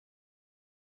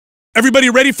Everybody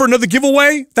ready for another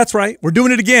giveaway? That's right. We're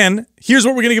doing it again. Here's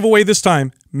what we're going to give away this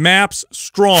time. MAPS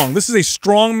Strong. This is a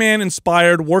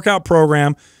strongman-inspired workout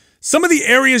program. Some of the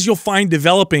areas you'll find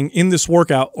developing in this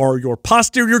workout are your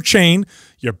posterior chain,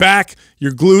 your back,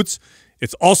 your glutes.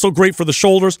 It's also great for the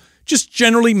shoulders. Just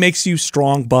generally makes you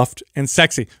strong, buffed, and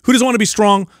sexy. Who doesn't want to be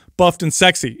strong, buffed, and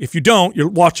sexy? If you don't, you're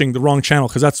watching the wrong channel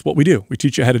because that's what we do. We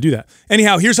teach you how to do that.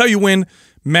 Anyhow, here's how you win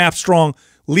MAPS Strong.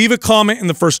 Leave a comment in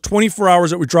the first 24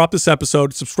 hours that we drop this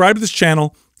episode, subscribe to this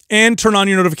channel, and turn on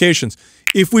your notifications.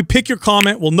 If we pick your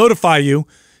comment, we'll notify you,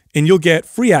 and you'll get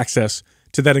free access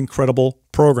to that incredible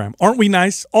program. Aren't we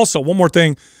nice? Also, one more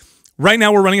thing. Right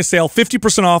now, we're running a sale,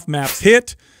 50% off MAPS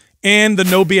HIIT and the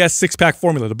No BS six-pack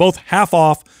formula. They're both half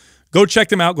off. Go check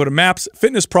them out. Go to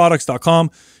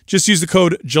mapsfitnessproducts.com. Just use the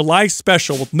code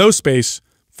JULYSPECIAL with no space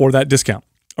for that discount.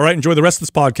 All right, enjoy the rest of this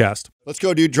podcast. Let's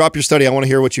go, dude. Drop your study. I want to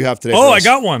hear what you have today. Oh, I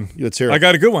got one. Let's hear it. I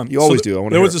got a good one. You always do. I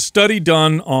want to There hear was a study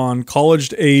done on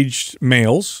college-aged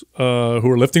males who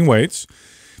are lifting weights,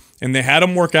 and they had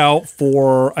them work out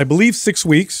for, I believe, 6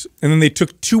 weeks, and then they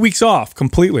took 2 weeks off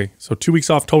completely. So 2 weeks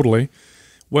off totally.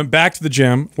 Went back to the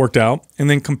gym, worked out, and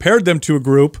then compared them to a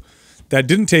group that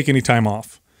didn't take any time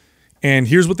off. And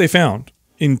here's what they found.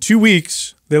 In 2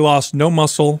 weeks, they lost no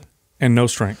muscle and no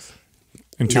strength.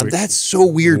 In 2 weeks. That's so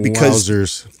weird because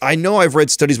Wowzers. I know I've read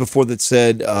studies before that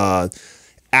said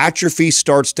atrophy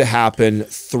starts to happen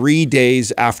 3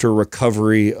 days after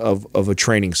recovery of a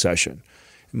training session.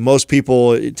 Most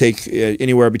people take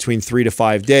anywhere between 3 to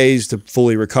 5 days to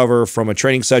fully recover from a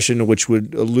training session, which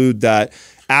would allude that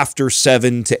after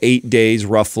 7 to 8 days,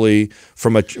 roughly,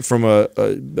 from a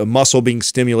muscle being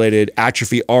stimulated,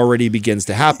 atrophy already begins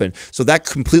to happen. So that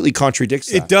completely contradicts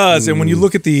that. It does, and when you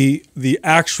look at the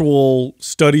actual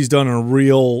studies done on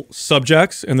real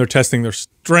subjects, and they're testing their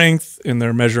strength and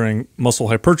they're measuring muscle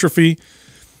hypertrophy,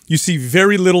 you see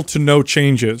very little to no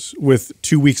changes with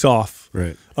 2 weeks off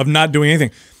of not doing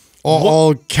anything.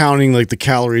 All counting like the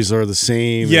calories are the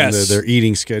same. Yes. And their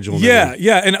eating schedule. And Yeah, everything.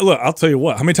 yeah. And look, I'll tell you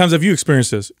what. How many times have you experienced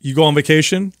this? You go on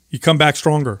vacation, you come back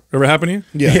stronger. Ever happen to you?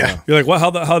 Yeah. You're like, what?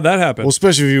 How'd that happen? Well,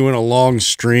 especially if you went a long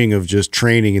string of just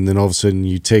training and then all of a sudden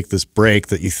you take this break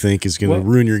that you think is going to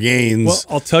ruin your gains. Well,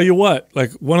 I'll tell you what.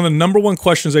 Like, one of the number one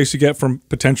questions I used to get from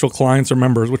potential clients or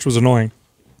members, which was annoying,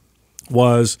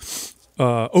 was,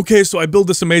 okay, so I build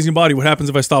this amazing body. What happens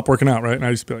if I stop working out, right? And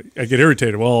I used to be like, I get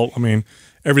irritated. Well, I mean,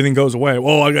 everything goes away.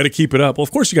 Well, I got to keep it up. Well,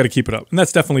 of course you got to keep it up. And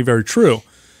that's definitely very true.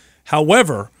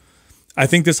 However, I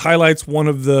think this highlights one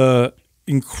of the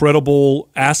incredible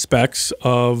aspects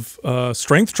of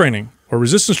strength training or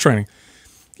resistance training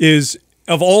is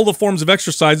of all the forms of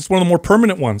exercise, it's one of the more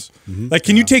permanent ones. Like,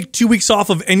 can you take 2 weeks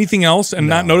off of anything else and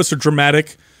not notice a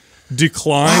dramatic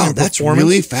decline in that's performance?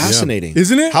 really fascinating.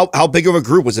 Isn't it? How big of a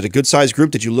group? Was it a good sized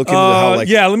group? Did you look into how like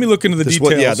yeah, let me look into the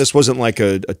details. this wasn't like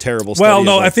a terrible study. Well,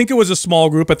 no, like, I think it was a small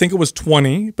group. I think it was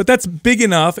 20, but that's big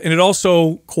enough, and it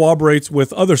also corroborates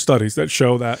with other studies that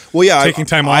show that taking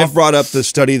time off. I've brought up the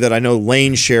study that I know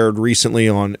Lane shared recently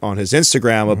on his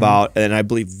Instagram about, and I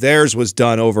believe theirs was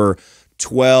done over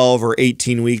 12 or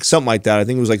 18 weeks, something like that. I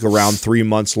think it was like around 3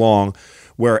 months long,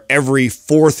 where every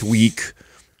 4th week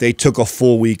they took a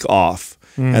full week off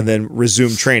and then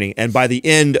resumed training. And by the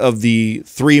end of the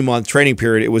 3-month training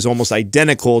period, it was almost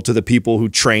identical to the people who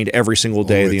trained every single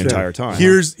day the entire time.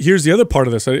 Here's the other part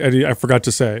of this I forgot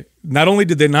to say. Not only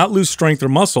did they not lose strength or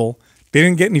muscle, they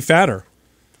didn't get any fatter.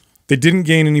 They didn't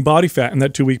gain any body fat in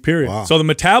that 2-week period. Wow. So the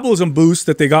metabolism boost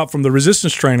that they got from the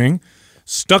resistance training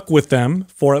stuck with them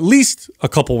for at least a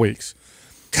couple weeks.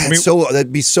 God,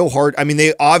 that'd be so hard. I mean,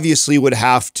 they obviously would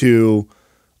have to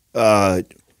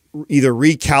either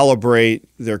recalibrate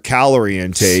their calorie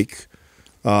intake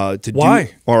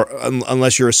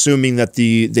unless you're assuming that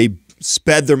they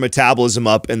sped their metabolism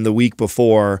up in the week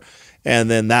before, and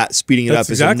then that speeding it up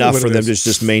is enough for them to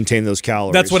just maintain those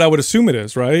calories. That's what I would assume it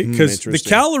is, right? Because the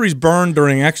calories burned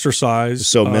during exercise is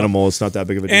so minimal, it's not that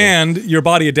big of a deal. And your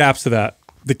body adapts to that.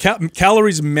 The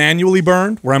calories manually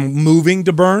burned, where I'm moving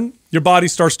to burn, your body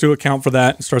starts to account for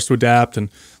that and starts to adapt. And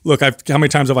look, how many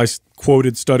times have I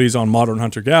quoted studies on modern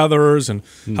hunter-gatherers and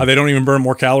how they don't even burn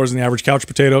more calories than the average couch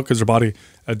potato because their body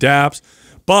adapts.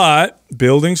 But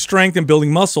building strength and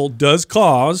building muscle does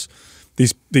cause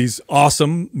these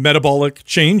awesome metabolic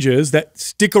changes that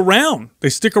stick around. They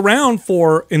stick around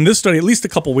for, in this study, at least a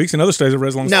couple weeks. In other studies, it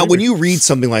as long as now, when you read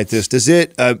something like this, does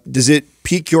it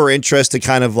pique your interest to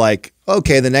kind of like,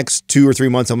 okay, the next 2 or 3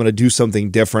 months, I'm going to do something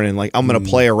different, and like I'm going to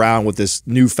play around with this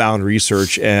newfound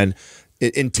research and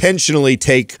intentionally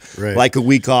take like a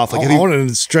week off. Like I want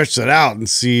to stretch that out and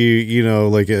see, you know,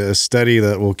 like a study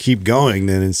that will keep going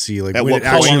then and see like when it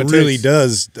actually really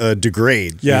does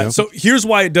degrade. Yeah. You know? So here's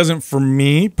why it doesn't for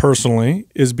me personally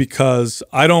is because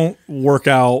I don't work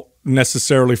out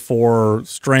necessarily for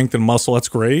strength and muscle. That's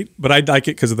great, but I like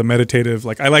it because of the meditative.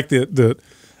 Like I like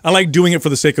I like doing it for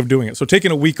the sake of doing it. So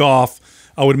taking a week off,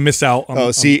 I would miss out on.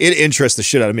 It interests the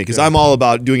shit out of me because I'm all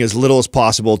about doing as little as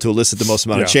possible to elicit the most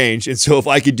amount of change. And so if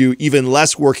I could do even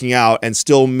less working out and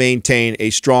still maintain a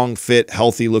strong, fit,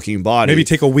 healthy looking body. Maybe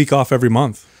take a week off every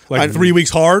month. Like 3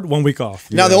 weeks hard, 1 week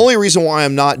off. Now, the only reason why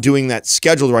I'm not doing that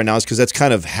scheduled right now is because that's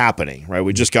kind of happening, right?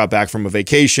 We just got back from a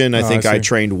vacation. I think I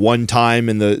trained one time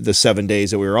in the 7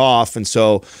 days that we were off. And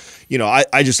so, you know,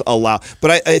 I just allow.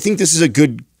 But I think this is a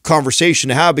good conversation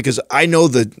to have because I know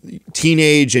the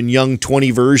teenage and young 20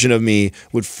 version of me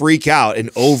would freak out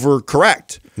and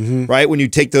overcorrect. Right, when you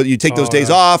take those days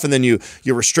off and then you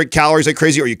restrict calories like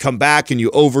crazy, or you come back and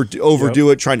you overdo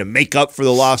it, trying to make up for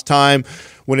the lost time.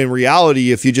 When in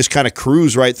reality, if you just kind of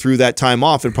cruise right through that time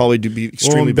off, it'd probably be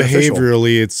extremely beneficial.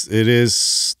 Behaviorally, it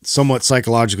is somewhat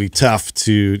psychologically tough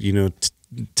to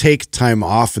take time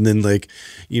off and then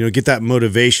get that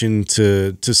motivation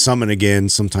to summon again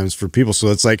sometimes for people. So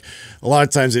it's like a lot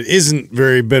of times it isn't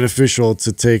very beneficial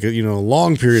to take a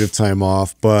long period of time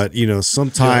off, but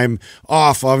some time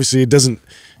off, obviously it doesn't,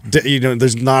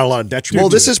 there's not a lot of detriment. Well,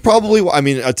 this is probably, I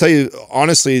mean, I'll tell you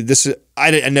honestly, this is,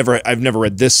 I've never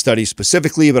read this study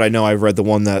specifically, but I know I've read the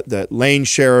one that Lane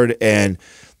shared, and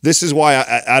this is why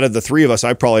out of the three of us,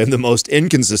 I probably am the most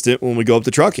inconsistent when we go up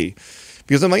to Truckee.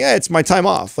 Because I'm like, it's my time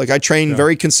off. Like I train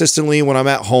very consistently when I'm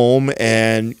at home,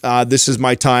 and this is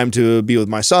my time to be with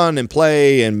my son and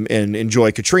play and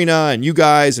enjoy Katrina and you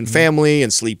guys and family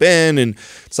and sleep in. And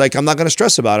it's like I'm not going to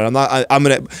stress about it. I'm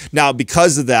going to now,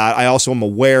 because of that. I also am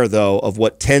aware though of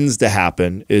what tends to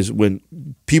happen is when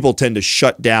people tend to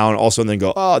shut down also and then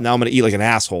go, oh, now I'm going to eat like an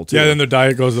asshole too. Yeah, then their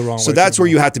diet goes the wrong way. So that's where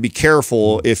you have to be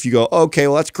careful if you go, okay,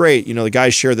 well that's great. The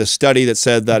guys share this study that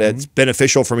said that it's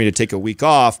beneficial for me to take a week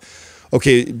off.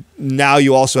 Okay, now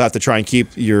you also have to try and keep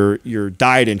your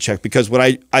diet in check, because what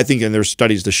I think, and there's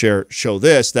studies to show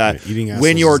this, that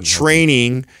when you're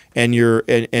training and you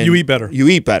eat better. You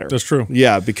eat better. That's true.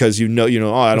 Yeah, because I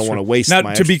don't want to waste my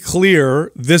Now, to be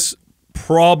clear, this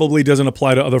probably doesn't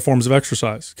apply to other forms of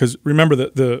exercise, because remember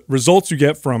that the results you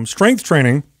get from strength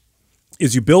training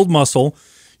is you build muscle,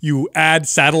 you add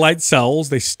satellite cells,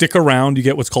 they stick around, you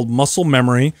get what's called muscle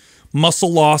memory.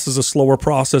 Muscle loss is a slower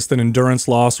process than endurance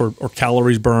loss or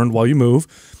calories burned while you move.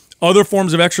 Other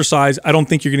forms of exercise, I don't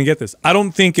think you're going to get this. I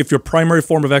don't think if your primary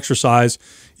form of exercise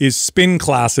is spin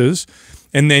classes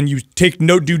and then you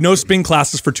do no spin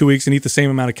classes for 2 weeks and eat the same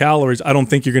amount of calories, I don't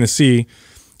think you're going to see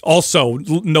also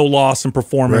no loss in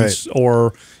performance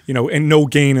or and no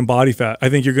gain in body fat. I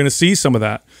think you're going to see some of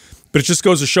that. But it just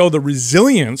goes to show the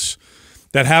resilience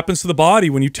that happens to the body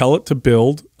when you tell it to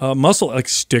build muscle. Like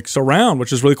sticks around,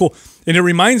 which is really cool. And it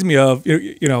reminds me of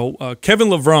Kevin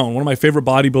Levrone, one of my favorite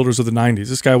bodybuilders of the 90s.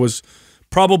 This guy was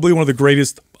probably one of the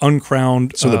greatest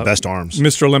uncrowned, some of the best arms,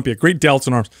 Mr. Olympia, great delts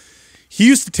and arms. He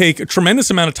used to take a tremendous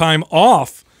amount of time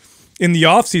off in the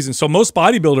off season. So most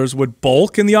bodybuilders would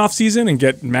bulk in the off season and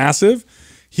get massive.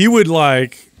 He would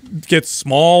get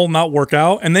small, not work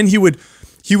out, and then he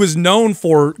was known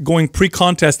for going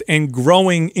pre-contest and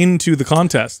growing into the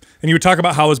contest. And he would talk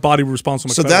about how his body would respond so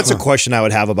much better. So that's a question I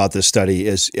would have about this study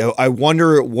is I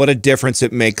wonder what a difference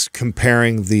it makes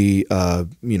comparing the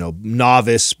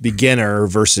novice beginner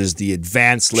versus the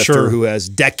advanced lifter who has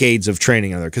decades of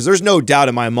training on there. Because there's no doubt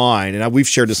in my mind, and we've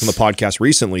shared this on the podcast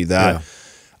recently, that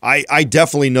I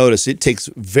definitely notice it takes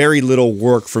very little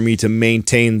work for me to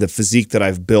maintain the physique that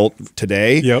I've built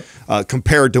today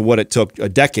compared to what it took a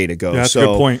decade ago. Yeah, that's a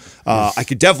good point. I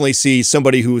could definitely see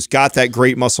somebody who's got that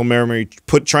great muscle memory,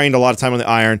 trained a lot of time on the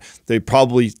iron. They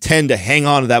probably tend to hang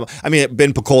on to that. I mean,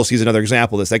 Ben Pekulski is another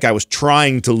example of this. That guy was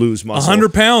trying to lose muscle.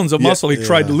 100 pounds of muscle he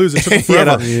tried to lose. It took him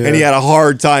forever. And he had a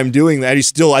hard time doing that. He's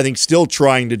still, I think,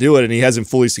 trying to do it, and he hasn't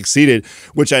fully succeeded,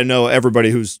 which I know everybody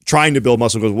who's trying to build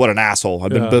muscle goes, what an asshole. I've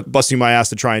been busting my ass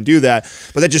to try and do that.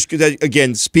 But that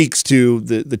again speaks to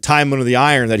the time under the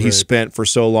iron that he spent for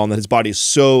so long, that his body is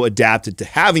so adapted to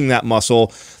having that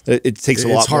musle that it takes a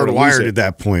lot more to lose it. It's hardwired at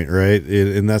that point, right?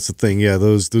 And that's the thing. Yeah,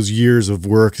 those years of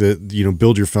work that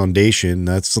build your foundation.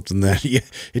 That's something that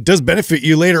it does benefit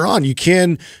you later on. You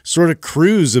can sort of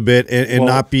cruise a bit and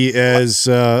not be as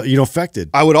affected.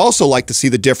 I would also like to see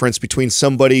the difference between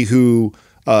somebody who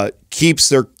keeps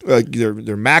their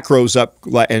macros up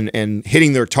and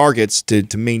hitting their targets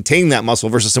to maintain that muscle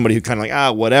versus somebody who kind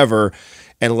of whatever.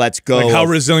 and lets go. Like how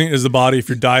resilient is the body if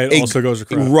your diet also goes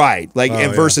across? Right. Like,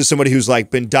 and versus somebody who's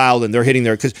like been dialed and they're hitting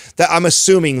their, because I'm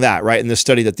assuming that, right, in this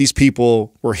study that these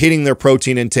people were hitting their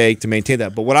protein intake to maintain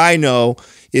that. But what I know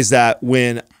is that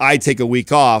when I take a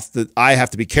week off, that I have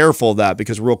to be careful of that,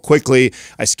 because real quickly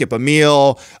I skip a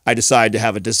meal, I decide to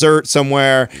have a dessert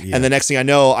somewhere, and the next thing I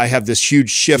know, I have this huge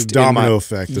shift. The domino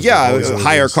effect.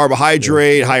 Higher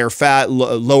carbohydrate, higher fat,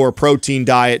 lower protein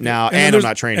diet now, and I'm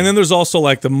not training. And then there's also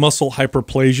like the muscle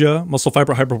hyperplasia, muscle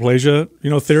fiber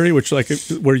hyperplasia, theory, which like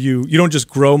where you don't just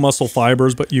grow muscle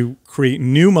fibers, but you create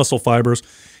new muscle fibers.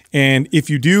 And if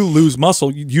you do lose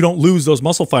muscle, you don't lose those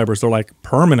muscle fibers. They're like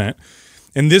permanent.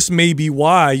 And this may be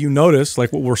why you notice,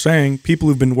 like what we're saying, people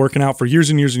who've been working out for years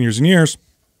and years and years and years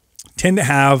tend to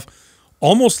have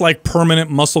almost like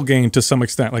permanent muscle gain to some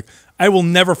extent. Like I will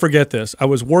never forget this. I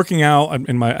was working out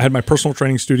I had my personal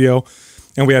training studio,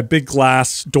 and we had big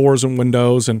glass doors and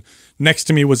windows, and next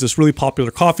to me was this really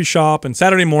popular coffee shop. And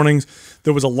Saturday mornings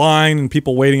there was a line and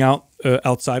people waiting out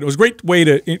outside. It was a great way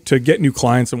to get new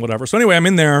clients and whatever. So anyway, I'm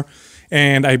in there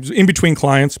and I'm in between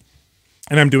clients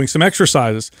and I'm doing some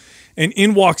exercises. And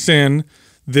in walks in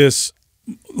this,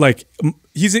 like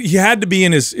he had to be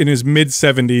in his mid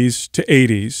 70s to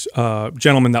 80s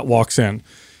gentleman that walks in.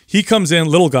 He comes in,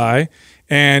 little guy,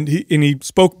 and he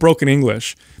spoke broken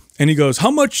English. And he goes, "How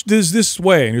much does this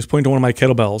weigh?" And he was pointing to one of my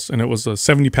kettlebells, and it was a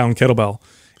 70-pound kettlebell.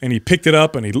 And he picked it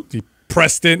up and he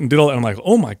pressed it and did all that. And I'm like,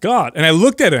 "Oh my God!" And I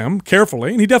looked at him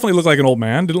carefully, and he definitely looked like an old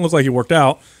man. Didn't look like he worked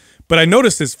out, but I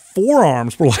noticed his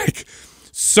forearms were like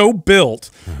so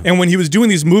built. And when he was doing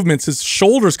these movements, his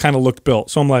shoulders kind of looked built.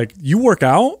 So I'm like, "You work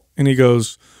out?" And he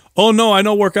goes, "Oh no, I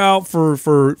don't work out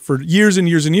for years and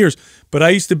years and years. But I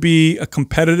used to be a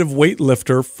competitive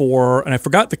weightlifter for," and I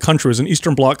forgot the country, it was an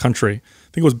Eastern Bloc country.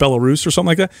 I think it was Belarus or something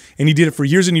like that. And he did it for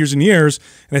years and years and years.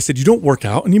 And I said, "You don't work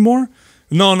out anymore?"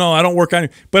 No, I don't work out.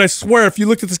 But I swear, if you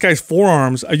looked at this guy's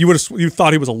forearms, you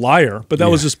thought he was a liar. But that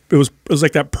was just it was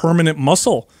like that permanent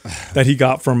muscle that he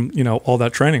got from all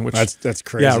that training. Which that's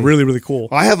crazy. Yeah, really really cool.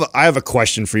 I have a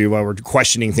question for you while we're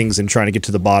questioning things and trying to get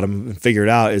to the bottom and figure it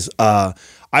out. Is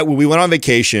when we went on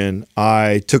vacation,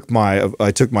 I took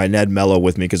my Ned Mello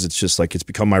with me because it's just like it's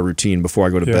become my routine before I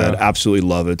go to bed. Absolutely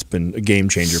love it. It's been a game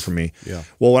changer for me. Yeah.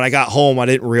 Well, when I got home, I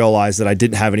didn't realize that I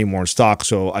didn't have any more in stock,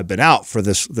 so I've been out for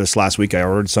this last week. I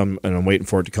ordered some and I'm waiting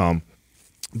for it to come.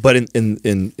 But in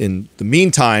the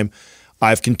meantime,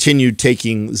 I've continued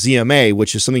taking ZMA,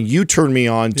 which is something you turned me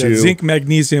on to. Zinc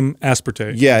magnesium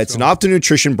aspartate. Yeah, it's an Opti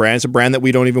Nutrition brand. It's a brand that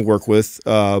we don't even work with,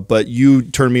 but you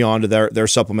turned me on to their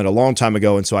supplement a long time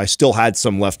ago, and so I still had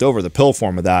some left over, the pill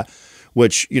form of that,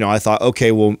 which I thought,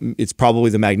 okay, well, it's probably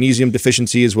the magnesium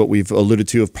deficiency is what we've alluded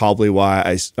to of probably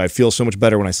why I feel so much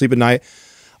better when I sleep at night.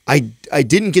 I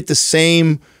didn't get the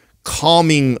same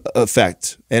calming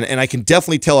effect, and I can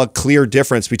definitely tell a clear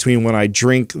difference between when I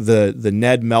drink the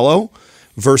Ned Mello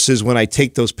versus when I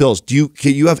take those pills. Do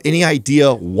you have any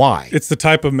idea why? It's the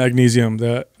type of magnesium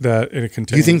that it contains.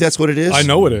 Do you think that's what it is? I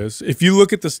know it is. If you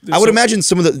look at this, I would imagine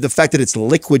some of the fact that it's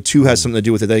liquid too has something to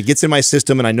do with it. That it gets in my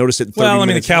system and I notice it. 30 well, I mean,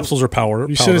 minutes. the capsules are powder.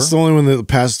 You said it's the only one that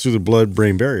passes through the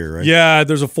blood-brain barrier, right? Yeah,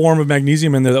 there's a form of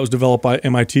magnesium in there that was developed by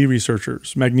MIT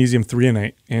researchers, magnesium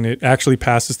threonate, and it actually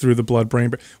passes through the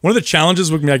blood-brain barrier. One of the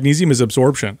challenges with magnesium is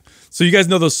absorption. So you guys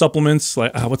know those supplements,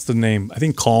 like what's the name? I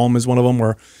think Calm is one of them,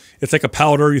 where it's like a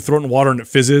powder, you throw it in water and it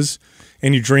fizzes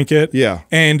and you drink it. Yeah.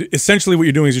 And essentially what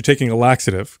you're doing is you're taking a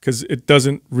laxative because it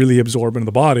doesn't really absorb into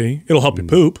the body. It'll help you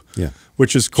poop,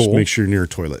 which is cool. Just make sure you're near a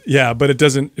toilet. Yeah, but it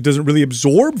doesn't really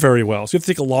absorb very well. So you have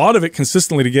to take a lot of it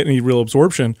consistently to get any real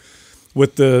absorption.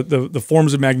 With the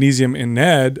forms of magnesium in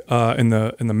Ned in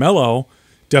the Mello,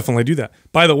 definitely do that.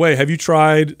 By the way, have you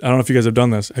tried, I don't know if you guys have done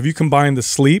this, have you combined the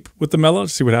sleep with the Mello to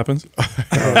see what happens?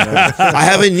 I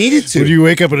haven't needed to. Would you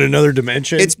wake up in another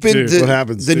dimension? It's been what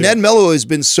happens? The Ned Mello has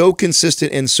been so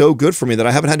consistent and so good for me that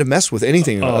I haven't had to mess with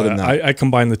anything other than that. I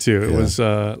combined the two. It was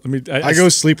I go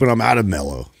sleep when I'm out of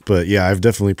Mello, but yeah, I've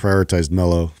definitely prioritized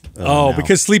Mello. Now.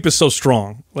 Because sleep is so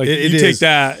strong. Like you take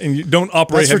that and you don't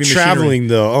operate heavy machinery. That's for traveling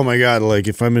though. Oh my God. Like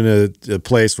if I'm in a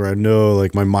place where I know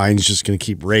like my mind's just going to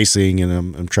keep racing and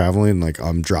I'm traveling, like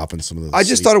I'm dropping some of those. I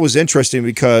just thought it was interesting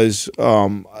because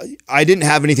I didn't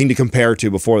have anything to compare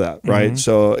to before that. Right.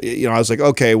 So, I was like,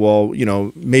 okay, well,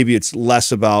 maybe it's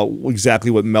less about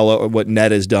exactly what what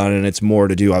Ned has done. And it's more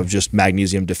to do. I was just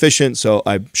magnesium deficient. So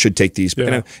I should take these. Yeah.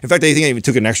 And in fact, I think I even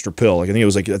took an extra pill. Like I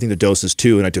think the dose is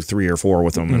 2 and I took 3 or 4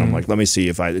 with them. And I'm like, let me see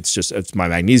if it's my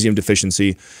magnesium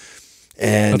deficiency.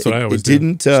 And that's what I always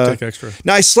didn't do. Just take extra.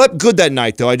 Now I slept good that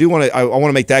night though. I do want to. I want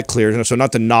to make that clear. So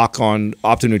not to knock on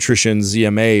Optim Nutrition's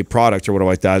ZMA product or whatever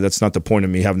like that. That's not the point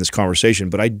of me having this conversation.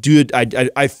 But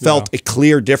I felt a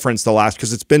clear difference the last,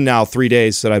 because it's been now 3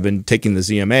 days that I've been taking the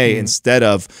ZMA instead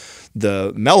of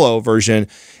the Mello version,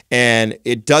 and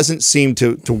it doesn't seem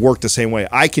to work the same way.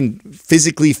 I can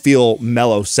physically feel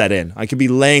Mello set in. I could be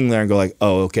laying there and go like,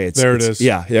 oh, okay, it is.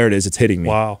 Yeah, there it is. It's hitting me.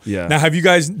 Wow. Yeah. Now, have you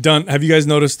guys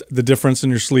noticed the difference in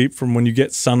your sleep from when you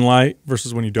get sunlight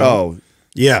versus when you don't? Oh,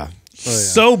 yeah.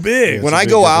 So big. When I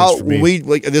go out, when we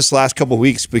like this last couple of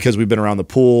weeks, because we've been around the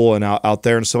pool and out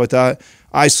there and stuff like that,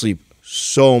 I sleep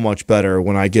so much better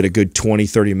when I get a good 20,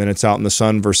 30 minutes out in the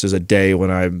sun versus a day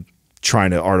when I'm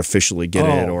trying to artificially get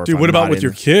it. Or dude, what about with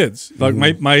your kids? Like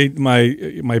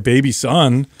my baby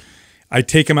son, I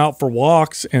take him out for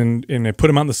walks and I put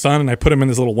him out in the sun and I put him in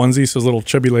this little onesie so his little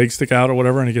chubby legs stick out or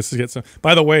whatever, and he gets to get some.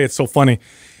 By the way, it's so funny.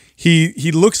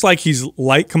 He looks like he's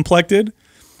light complected,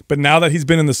 but now that he's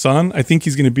been in the sun, I think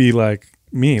he's going to be like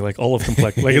me, like olive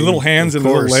complected. Like his little hands and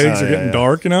little legs are getting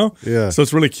dark, you know? Yeah. So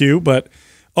it's really cute, but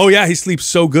oh yeah, he sleeps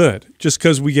so good just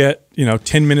because we get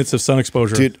 10 minutes of sun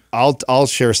exposure. Dude, I'll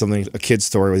share something, a kid's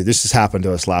story with you. This just happened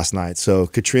to us last night. So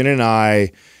Katrina and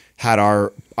I had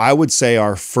I would say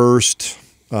our first,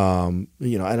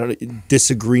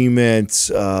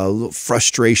 disagreement, a little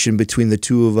frustration between the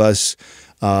two of us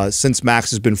since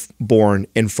Max has been born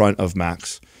in front of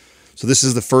Max. So this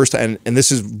is the first, and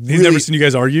this is really, he's never seen you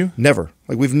guys argue? Never.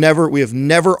 Like we have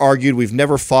never argued, we've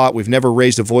never fought, we've never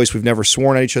raised a voice, we've never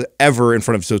sworn at each other ever in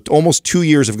front of him. So almost 2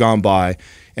 years have gone by,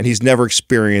 and he's never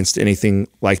experienced anything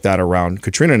like that around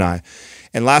Katrina and I.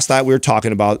 And last night we were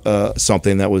talking about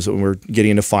something that was, we were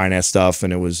getting into finance stuff,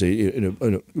 and it was a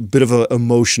bit of an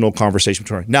emotional conversation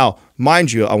between us. Now,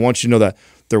 mind you, I want you to know that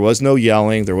there was no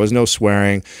yelling, there was no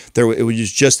swearing. It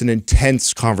was just an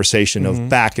intense conversation of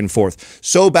back and forth.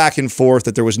 So back and forth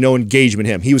that there was no engagement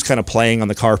in him. He was kind of playing on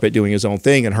the carpet doing his own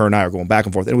thing, and her and I are going back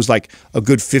and forth. And it was like a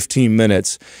good 15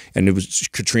 minutes, and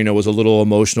Katrina was a little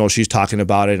emotional. She's talking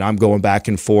about it, and I'm going back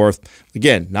and forth.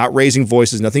 Again, not raising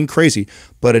voices, nothing crazy,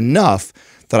 but enough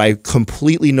that I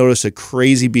completely noticed a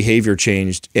crazy behavior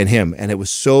changed in him. And it was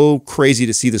so crazy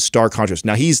to see the stark contrast.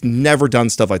 Now, he's never done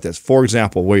stuff like this. For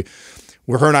example, where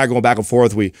her and I are going back and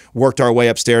forth, we worked our way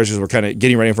upstairs as we're kind of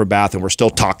getting ready for a bath, and we're still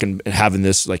talking and having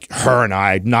this, like her and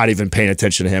I, not even paying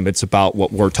attention to him. It's about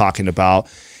what we're talking about.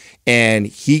 And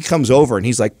he comes over and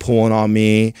he's like pulling on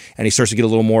me, and he starts to get a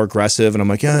little more aggressive. And I'm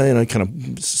like, kind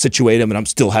of situate him, and I'm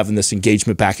still having this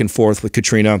engagement back and forth with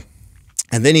Katrina.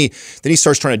 And then he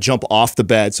starts trying to jump off the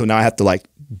bed. So now I have to like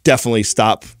definitely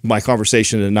stop my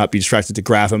conversation and not be distracted to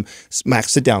grab him.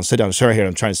 Max, sit down. Sorry, here.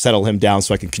 I'm trying to settle him down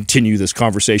so I can continue this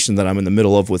conversation that I'm in the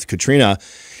middle of with Katrina.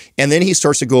 And then he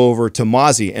starts to go over to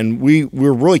Mozzie, and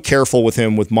we're really careful with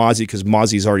him with Mozzie, because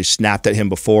Mozzie's already snapped at him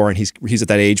before, and he's at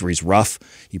that age where he's rough.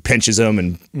 He pinches him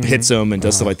and hits him and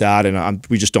does stuff like that, and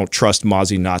we just don't trust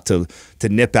Mozzie not to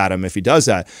nip at him if he does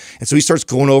that. And so he starts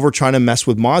going over trying to mess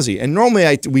with Mozzie. And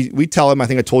normally we tell him, I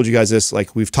think I told you guys this,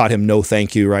 like we've taught him no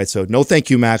thank you, right? So no thank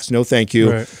you, Max, no thank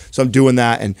you. Right. So I'm doing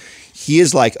that, and he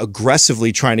is like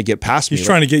aggressively trying to get past me. He's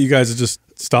trying to get you guys to just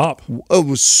stop. It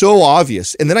was so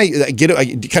obvious. And then I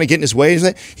kind of get in his way.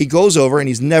 He goes over, and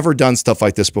he's never done stuff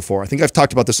like this before. I think I've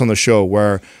talked about this on the show,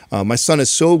 where my son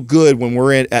is so good when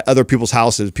we're at other people's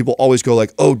houses. People always go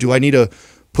like, oh, do I need to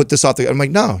put this off? I'm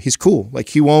like, no, he's cool. Like,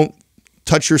 he won't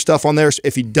touch your stuff on there.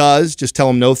 If he does, just tell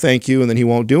him no thank you, and then he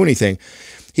won't do anything.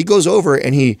 He goes over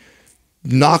and he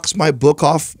knocks my book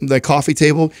off the coffee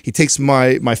table. He takes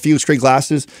my Felix Gray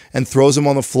glasses and throws them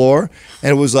on the floor. And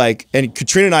it was like, and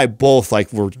Katrina and I both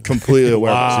like were completely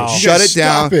aware of it. So shut it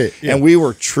down. And we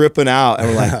were tripping out. And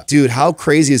we're like, dude, how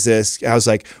crazy is this? I was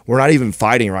like, we're not even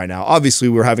fighting right now. Obviously,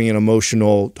 we're having an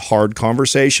emotional, hard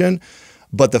conversation.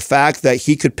 But the fact that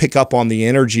he could pick up on the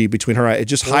energy between her, it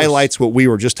just highlights what we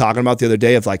were just talking about the other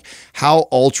day of like how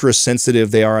ultra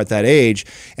sensitive they are at that age.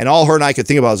 And all her and I could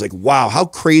think about was like, wow, how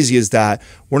crazy is that?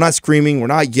 We're not screaming, we're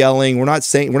not yelling, we're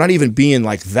not even being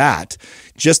like that.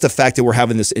 Just the fact that we're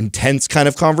having this intense kind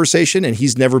of conversation, and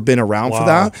he's never been around for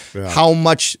that, how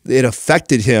much it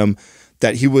affected him.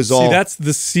 That he was all. See, that's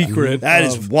the secret. That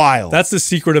is wild. That's the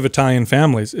secret of Italian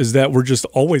families, is that we're just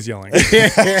always yelling.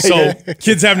 So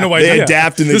kids have no idea. They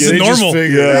adapt and this is normal.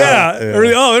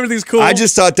 Oh, everything's cool. I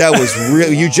just thought that was real.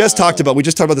 We just talked about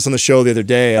this on the show the other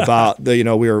day about the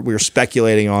we were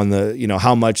speculating on the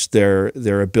how much their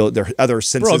other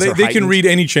senses. Bro, they can read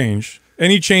any change.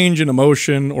 Any change in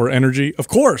emotion or energy, of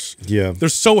course. Yeah. They're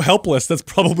so helpless. That's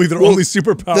probably their only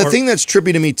superpower. The thing that's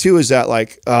trippy to me too is that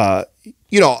like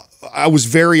I was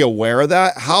very aware of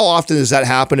that. How often does that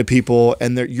happen to people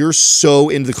and you're so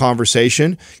into the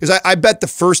conversation? Because I bet the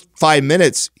first 5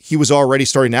 minutes he was already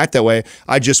starting to act that way.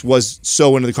 I just was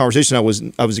so into the conversation, I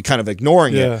was kind of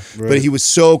ignoring it. Right. But he was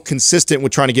so consistent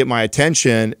with trying to get my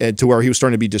attention and to where he was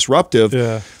starting to be disruptive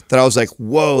that I was like,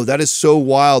 whoa, that is so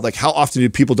wild. Like, how often do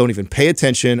people don't even pay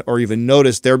attention or even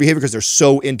notice their behavior because they're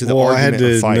so into the argument? I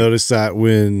had to notice that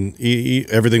when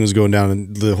everything was going down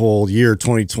in the whole year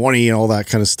 2020 and all that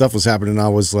kind of stuff was happening. I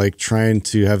was like trying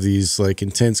to have these like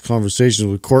intense conversations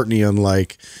with Courtney on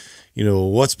like, you know,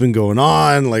 what's been going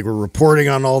on. Like, we're reporting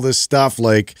on all this stuff,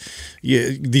 like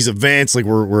these events, like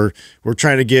we're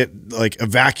trying to get like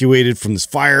evacuated from this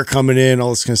fire coming in,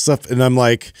 all this kind of stuff. And I'm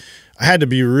like, I had to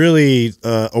be really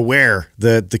aware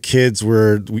that the kids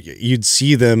were, you'd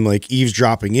see them like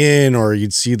eavesdropping in, or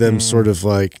you'd see them sort of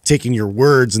like taking your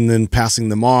words and then passing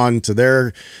them on to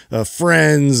their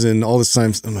friends and all this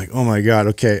time. I'm like, oh my God,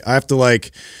 okay, I have to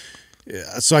like,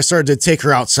 so I started to take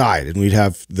her outside and we'd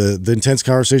have the intense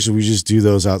conversation. We just do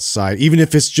those outside, even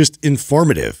if it's just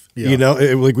informative, you know,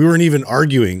 like we weren't even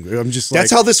arguing. I'm just like,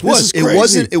 that's how this was. It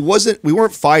wasn't, we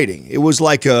weren't fighting. It was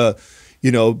like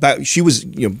you know, she was,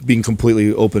 you know, being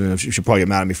completely open, and she should probably get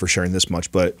mad at me for sharing this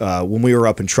much. But when we were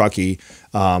up in Truckee,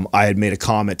 I had made a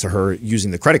comment to her using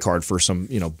the credit card for some,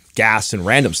 you know, gas and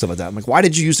random stuff like that. I'm like, why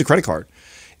did you use the credit card?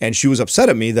 And she was upset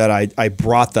at me that I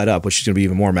brought that up, which she's gonna be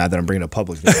even more mad that I'm bringing it up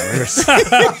publicly.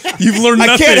 You've learned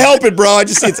nothing. I can't help it, bro. I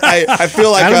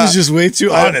feel like Adam's just way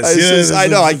too honest. I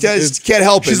know. I just can't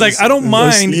help it. She's like, I don't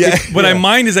mind. What I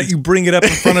mind is that you bring it up in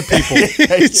front of people.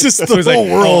 It's just the whole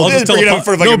like, world. I'll just bring it up in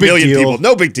front of like a million people.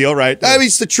 No big deal, right? I mean,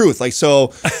 it's the truth. Like,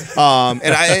 so,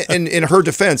 and in her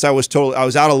defense, I was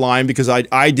out of line because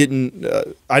I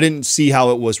didn't see how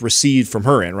it was received from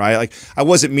her end, right? Like, I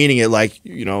wasn't meaning it like,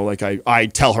 you know, like I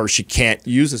tell her she can't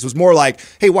use this. It was more like,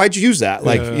 hey, why'd you use that?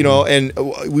 Like, you know, and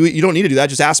you don't need to do that.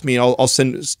 Just ask me and I'll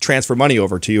transfer money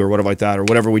over to you or whatever like that, or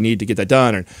whatever we need to get that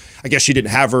done. And I guess she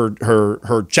didn't have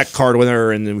her check card with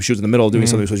her, and then she was in the middle of doing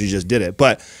something, so she just did it.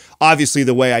 But obviously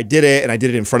the way I did it, and I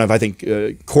did it in front of, I think,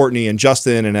 Courtney and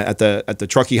Justin, and at the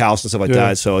Truckee house and stuff like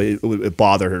that, so it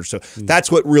bothered her. So that's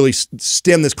what really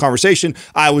stemmed this conversation.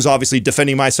 I was obviously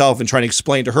defending myself and trying to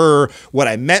explain to her what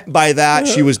I meant by that.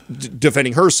 She was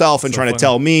defending herself and trying to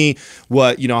tell me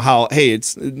what, you know, how, hey,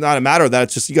 it's not a matter of that.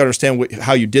 It's just, you got to understand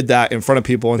how you did that in front of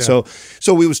people. And so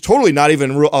it was totally not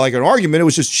even like an argument. It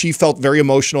was just, she felt very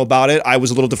emotional about it. I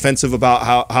was a little defensive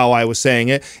about how I was saying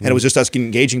it, and it was just us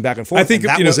engaging back and forth. I think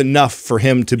that was enough for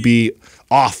him to be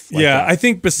off. Like that. I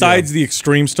think besides the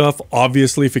extreme stuff,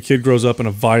 obviously, if a kid grows up in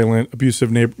a violent, abusive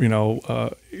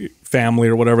family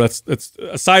or whatever, that's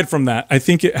aside from that, I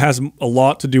think it has a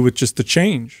lot to do with just the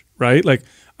change, right? Like,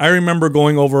 I remember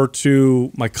going over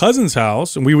to my cousin's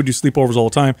house, and we would do sleepovers all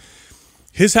the time.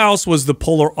 His house was the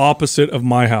polar opposite of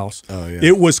my house. Oh, yeah.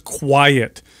 It was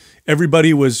quiet.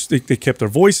 Everybody was, they kept their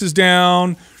voices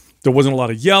down. There wasn't a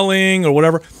lot of yelling or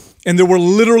whatever. And there were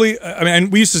literally, I mean,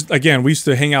 and we used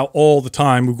to hang out all the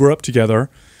time. We grew up together.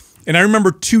 And I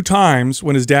remember 2 times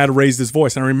when his dad raised his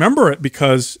voice. And I remember it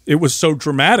because it was so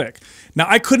dramatic. Now,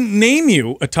 I couldn't name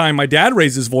you a time my dad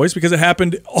raised his voice because it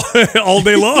happened all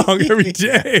day long, every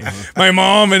day. My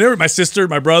mom and my sister,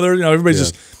 my brother, you know, everybody's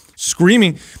just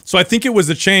screaming. So I think it was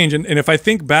the change. And if I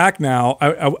think back now,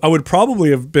 I would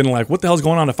probably have been like, what the hell's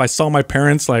going on if I saw my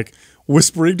parents like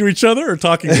whispering to each other or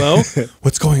talking low?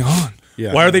 What's going on?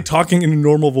 Why are they talking in a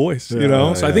normal voice? You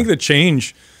know, so I think the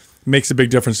change makes a big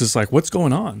difference. It's like, what's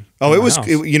going on? Oh, it was, so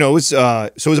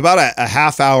it was about a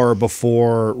half hour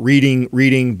before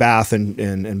reading, bath,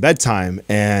 and bedtime,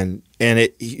 and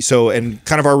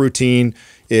kind of our routine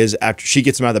is after she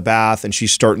gets him out of the bath and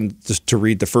she's starting to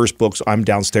read the first books, I'm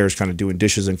downstairs kind of doing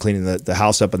dishes and cleaning the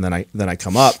house up, and then I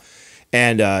come up,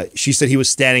 and she said he was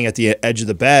standing at the edge of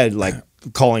the bed like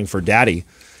calling for daddy.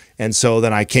 And so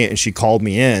then I came, and she called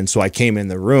me in. So I came in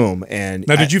the room. And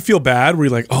now, did you feel bad? Were you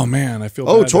like, "Oh man, I feel"?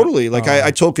 Oh, bad totally. Like I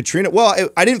told Katrina. Well,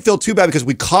 I didn't feel too bad because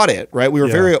we caught it. Right, we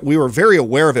were very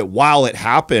aware of it while it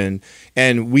happened,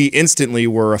 and we instantly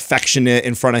were affectionate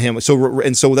in front of him.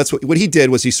 So that's what he did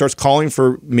was he starts calling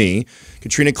for me.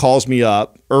 Katrina calls me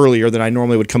up earlier than I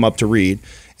normally would come up to read.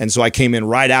 And so I came in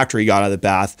right after he got out of the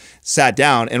bath, sat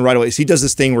down, and right away, so he does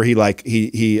this thing where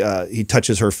he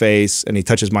touches her face and he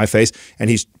touches my face, and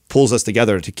he pulls us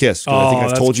together to kiss. I think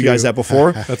I've told you guys that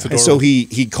before. That's adorable. And so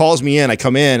he calls me in, I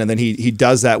come in, and then he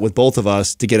does that with both of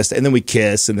us to get us, and then we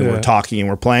kiss, and then we're talking and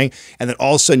we're playing, and then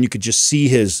all of a sudden you could just see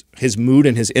his mood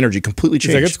and his energy completely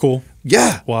change. Like, it's cool.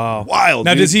 Yeah. Wow. Wild.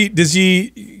 Now, dude. does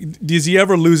he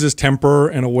ever lose his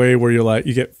temper in a way where you're like,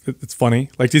 it's funny?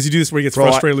 Like, does he do this where he gets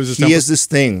frustrated, loses temper? He has this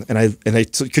thing, and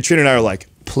Katrina and I are like,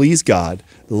 please God,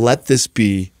 let this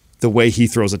be the way he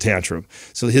throws a tantrum.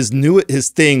 So his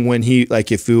thing when he like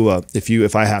if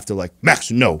I have to like,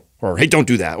 Max, no, or hey, don't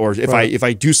do that, or if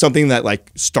I do something that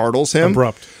like startles him,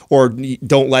 abrupt, or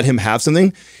don't let him have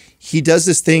something, he does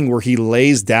this thing where he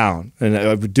lays down, and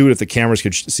I would do it if the cameras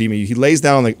could see me. He lays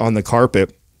down on the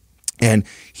carpet and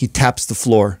he taps the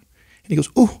floor and he goes,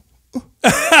 ooh.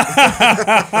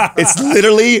 It's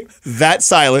literally that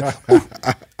silent.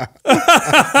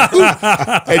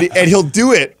 And he'll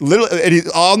do it literally, and he's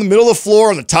on the middle of the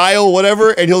floor, on the tile, whatever,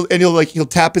 and he'll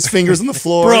tap his fingers on the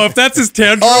floor. Bro, if that's his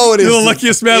tantrum, it you're the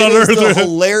luckiest man on earth.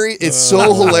 It's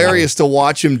so hilarious to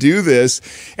watch him do this,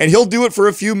 and he'll do it for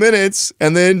a few minutes,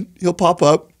 and then he'll pop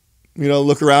up,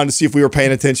 look around to see if we were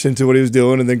paying attention to what he was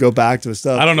doing, and then go back to his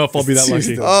stuff. I don't know if I'll be that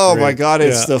lucky. Oh my God,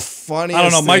 it's the funniest I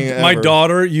don't know. My ever.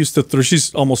 daughter used to throw,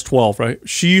 she's almost 12, right?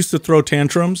 She used to throw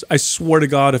tantrums. I swear to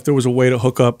God, if there was a way to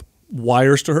hook up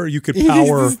wires to her, you could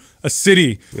power a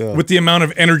city with the amount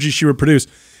of energy she would produce.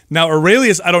 Now,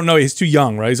 Aurelius, I don't know. He's too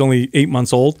young, right? He's only 8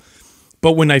 months old.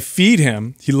 But when I feed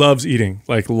him, he loves eating,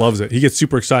 like loves it. He gets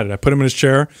super excited. I put him in his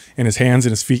chair, and his hands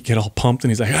and his feet get all pumped, and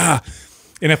he's like, ah.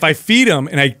 And if I feed him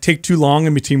and I take too long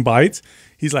in between bites,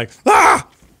 he's like, ah,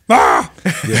 ah,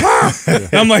 ah.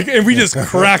 And I'm like, and we just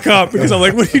crack up because I'm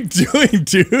like, what are you doing,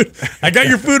 dude? I got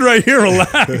your food right here.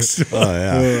 Relax. Oh,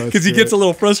 yeah. Because he gets a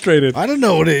little frustrated. I don't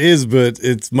know what it is, but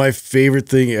it's my favorite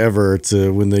thing ever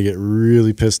to when they get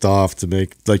really pissed off to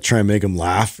try and make them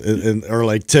laugh and or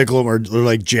like tickle them or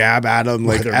like jab at them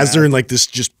like as they're in like this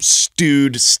just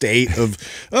stewed state of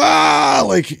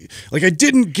like I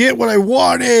didn't get what I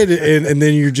wanted and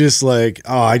then you're just like,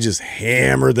 oh, I just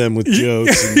hammer them with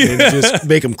jokes and just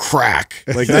make them crack.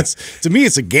 Like that's, to me,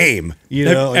 it's a game.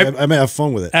 I may have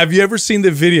fun with it. Have you ever seen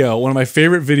the video? One of my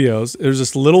favorite videos. There's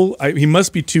this little. He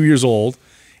must be 2 years old,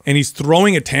 and he's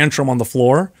throwing a tantrum on the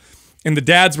floor, and the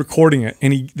dad's recording it,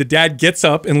 and the dad gets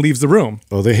up and leaves the room.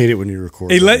 Oh, they hate it when you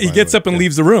record. He gets up and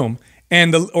leaves the room,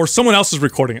 and or someone else is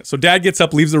recording it. So dad gets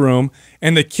up, leaves the room,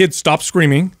 and the kid stops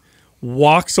screaming,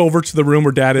 walks over to the room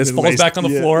where dad is, falls back on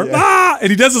the floor, and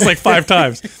he does this like 5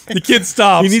 times. The kid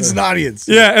stops. He needs an audience.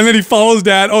 Yeah, and then he follows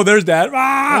dad. Oh, there's dad.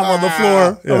 On the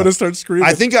floor. I'm gonna start screaming.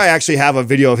 I think I actually have a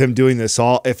video of him doing this.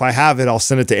 If I have it, I'll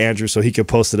send it to Andrew so he can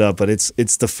post it up. But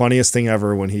it's the funniest thing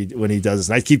ever when he does this.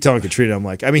 And I keep telling Katrina, I'm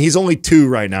like, I mean, he's only 2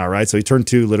 right now, right? So he turned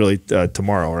 2 literally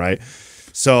tomorrow, right?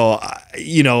 So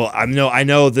I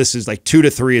know this is like 2 to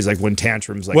 3 is like when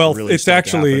tantrums like really it's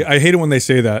actually, I hate it when they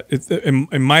say that.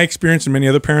 In my experience and many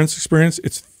other parents' experience,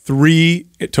 it's 3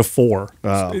 to 4.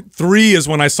 3 is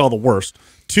when I saw the worst.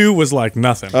 2 was like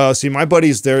nothing. Oh, see, my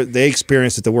buddies, they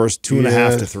experienced it the worst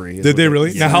 2.5 to 3. Did they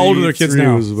really? Yeah. Now, how old are their kids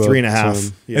now?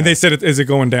 3.5. Yeah. And they said, is it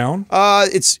going down?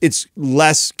 It's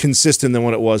less consistent than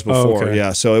what it was before. Okay.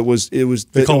 Yeah, so it was.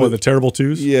 They call it the terrible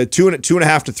 2s. Yeah,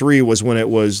 2.5 to 3 was when it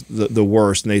was the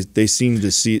worst, and they seem to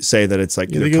say that it's like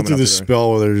they go through this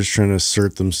spell where they're just trying to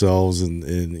assert themselves, and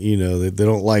they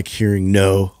don't like hearing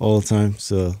no all the time.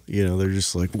 So they're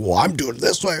just like, well, I'm doing it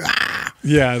this way.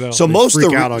 Yeah. No. So most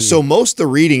of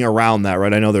the reading around that,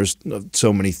 right? I know there's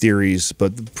so many theories,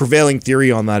 but the prevailing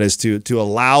theory on that is to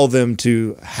allow them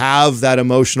to have that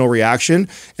emotional reaction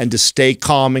and to stay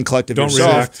calm and collective. Don't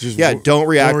react. Don't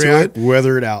react to it.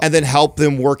 Weather it out, and then help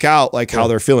them work out like how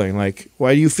they're feeling. Like,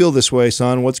 why do you feel this way,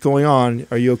 son? What's going on?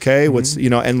 Are you okay? What's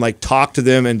and like talk to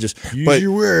them and just use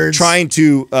your words. Trying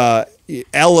to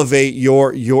elevate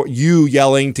you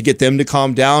yelling to get them to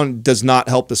calm down does not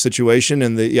help the situation.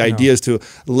 And the idea is to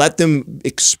let them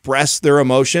express their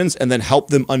emotions and then help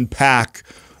them unpack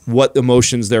what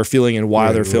emotions they're feeling and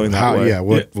why they're feeling that way. Yeah,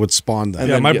 what spawned that.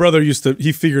 Yeah, my brother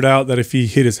he figured out that if he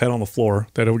hit his head on the floor,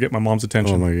 that it would get my mom's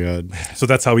attention. Oh my God. So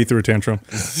that's how he threw a tantrum.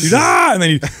 He's, and then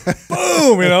he,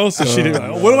 boom, so she did,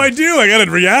 what do I do? I got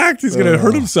to react. He's going to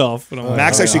hurt himself. And I'm like,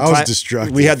 Max actually was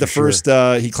destructive. We had the first,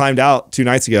 he climbed out 2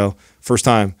 nights ago, first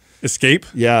time. Escape?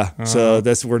 Yeah. So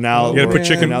we're now. You got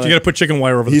to put chicken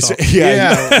wire over the top.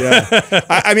 Yeah.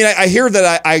 I mean, I hear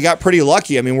that I got pretty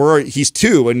lucky. I mean, he's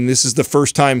 2, and this is the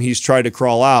first time he's tried to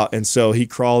crawl out, and so he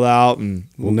crawled out, and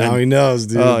now he knows,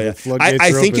 dude. Oh yeah.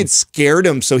 I think it scared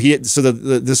him. So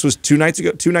this was 2 nights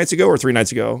ago or 3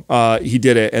 nights ago. He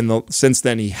did it, and since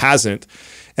then he hasn't.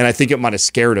 And I think it might have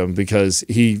scared him because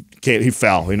he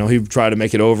fell. He tried to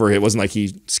make it over. It wasn't like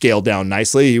he scaled down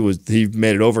nicely. He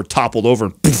made it over, toppled over,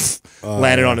 and poof,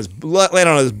 landed on his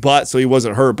butt. So he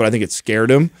wasn't hurt, but I think it scared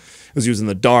him because he was in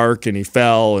the dark and he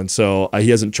fell, and so he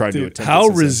hasn't tried to attempt. How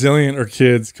resilient are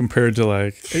kids compared to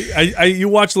like you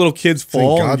watch little kids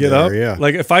fall and get up? Yeah.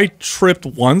 Like if I tripped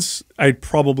once, I'd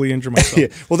probably injure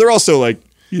myself. Well, they're also like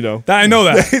you know, I know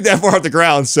that. that far off the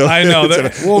ground. So I know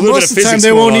that. Well, most of the time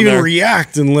they won't even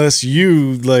react unless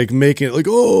you like make it like,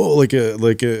 oh, like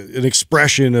an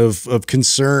expression of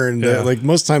concern. That, like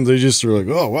most times they just are like,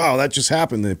 oh wow, that just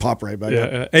happened. They pop right back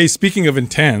up. Hey, speaking of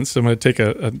intense, I'm going to take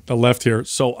a left here.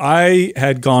 So I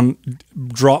had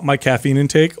dropped my caffeine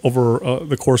intake over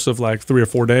the course of like 3 or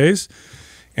 4 days.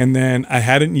 And then I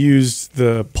hadn't used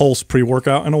the Pulse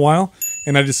pre-workout in a while.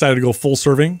 And I decided to go full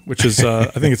serving, which is, I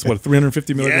think it's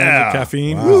 350 milligrams of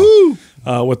caffeine.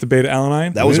 Wow. With the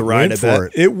beta-alanine. That was a ride, I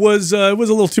bet. It was a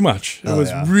little too much. It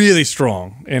was really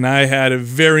strong. And I had a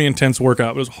very intense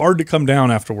workout. It was hard to come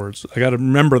down afterwards. I got to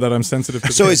remember that I'm sensitive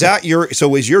to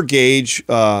So is your gauge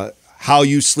how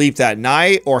you sleep that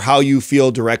night or how you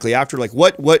feel directly after? Like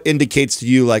what indicates to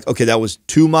you like, okay, that was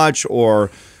too much, or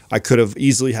I could have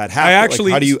easily had half?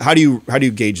 Like, how do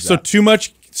you gauge that? So too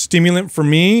much stimulant for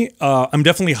me, I'm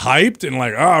definitely hyped and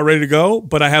like ready to go,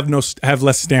 but I have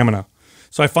less stamina.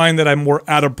 So I find that I'm more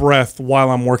out of breath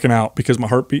while I'm working out because my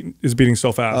heartbeat is beating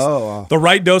so fast. Oh, wow. The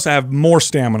right dose, I have more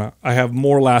stamina. I have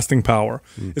more lasting power.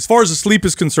 As far as the sleep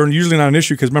is concerned, usually not an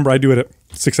issue because remember I do it at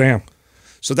 6 a.m.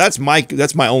 So that's my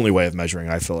only way of measuring.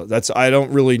 I feel it. I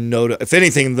don't really know. If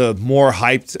anything, the more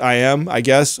hyped I am, I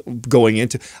guess, going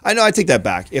into. I know I take that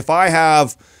back.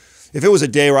 If it was a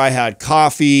day where I had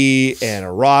coffee and a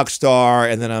Rockstar,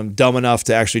 and then I'm dumb enough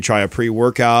to actually try a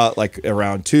pre-workout like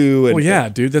around 2. And, well, yeah,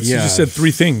 dude, you just said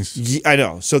 3 things. I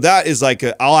know. So that is like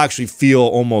I'll actually feel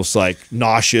almost like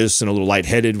nauseous and a little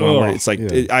lightheaded. It's like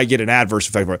I get an adverse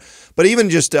effect for it. But even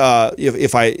just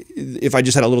if I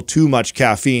just had a little too much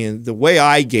caffeine, the way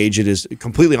I gauge it is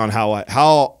completely on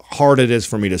how hard it is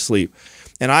for me to sleep.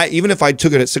 And even if I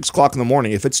took it at 6 o'clock in the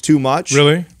morning, if it's too much,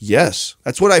 really, yes,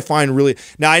 that's what I find really.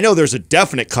 Now I know there's a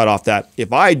definite cutoff that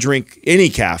if I drink any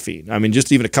caffeine, I mean,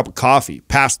 just even a cup of coffee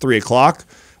past 3 o'clock,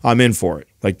 I'm in for it.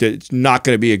 Like it's not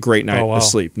going to be a great night of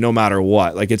sleep, no matter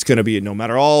what. Like it's going to be no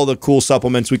matter all the cool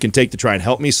supplements we can take to try and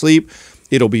help me sleep.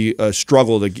 It'll be a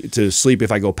struggle to sleep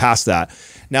if I go past that.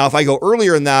 Now, if I go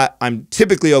earlier in that, I'm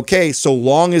typically okay so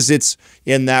long as it's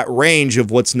in that range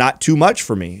of what's not too much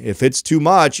for me. If it's too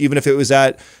much, even if it was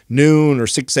at noon or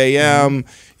 6 a.m.,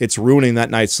 it's ruining that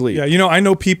night's sleep. Yeah, you know, I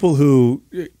know people who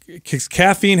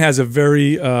caffeine has a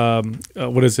very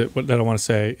what is it? What did I want to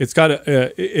say? It's got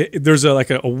there's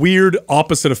a weird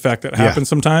opposite effect that happens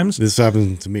sometimes. This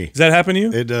happened to me. Does that happen to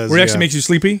you? It does. Where it actually makes you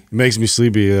sleepy? It makes me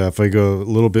sleepy if I go a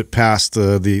little bit past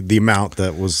the amount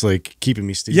that was like keeping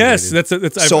me stimulated. Yes, that's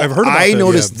so I've heard about I that.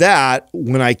 noticed that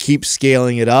when I keep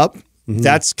scaling it up.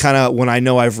 That's kind of when I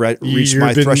know I've reached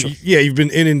my threshold. Yeah, you've been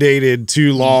inundated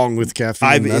too long with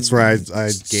caffeine. That's where I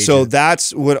gauge So it.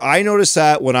 that's what I notice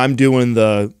that when I'm doing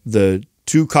the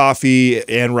 2 coffee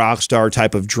and Rockstar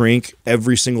type of drink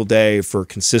every single day for a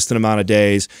consistent amount of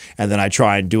days, and then I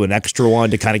try and do an extra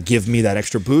one to kind of give me that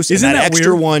extra boost. Isn't and that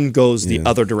extra weird? one goes the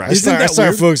other direction. I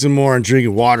started focusing more on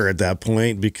drinking water at that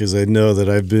point because I know that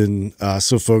I've been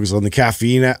so focused on the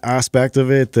caffeine aspect of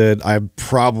it that I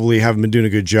probably haven't been doing a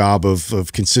good job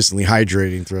of consistently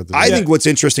hydrating throughout the day. I think what's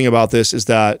interesting about this is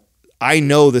that I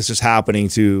know this is happening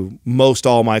to most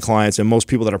all my clients and most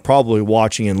people that are probably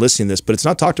watching and listening to this, but it's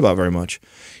not talked about very much.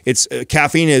 It's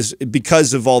caffeine is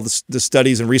because of all the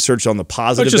studies and research on the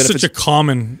positive it's just benefits. such a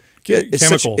common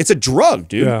chemical. It's a drug,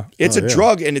 dude. Yeah. It's a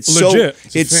drug, and it's legit.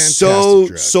 It's a so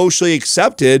drug. socially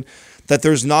accepted that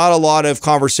there's not a lot of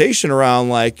conversation around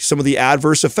like some of the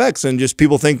adverse effects, and just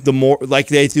people think the more like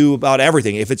they do about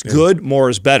everything. If it's good, more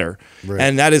is better. Right.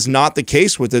 And that is not the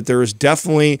case with it. There is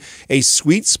definitely a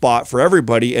sweet spot for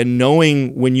everybody, and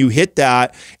knowing when you hit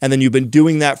that and then you've been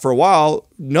doing that for a while,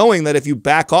 knowing that if you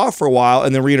back off for a while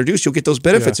and then reintroduce, you'll get those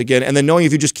benefits again. And then knowing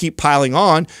if you just keep piling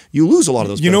on, you lose a lot of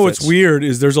those benefits. You know what's weird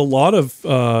is there's a lot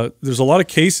of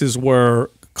cases where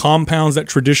compounds that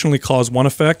traditionally cause one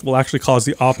effect will actually cause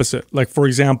the opposite. Like for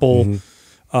example,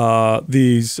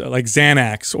 these like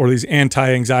Xanax or these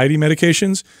anti-anxiety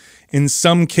medications. In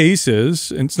some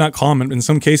cases, and it's not common, in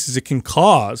some cases it can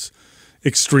cause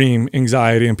extreme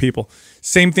anxiety in people.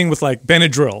 Same thing with like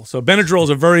Benadryl. So Benadryl is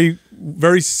a very,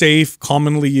 very safe,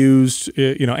 commonly used,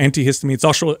 antihistamine.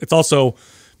 It's also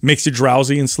makes you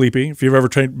drowsy and sleepy. If you've ever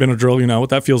tried Benadryl, you know what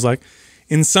that feels like.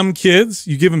 In some kids,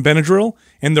 you give them Benadryl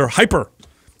and they're hyper.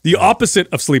 The opposite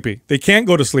of sleepy. They can't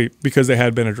go to sleep because they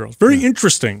had Benadryl. It's very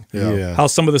interesting how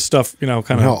some of this stuff, kind of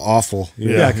how awful.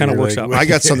 kind of works out. I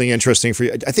got something interesting for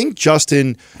you. I think,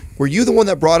 Justin, were you the one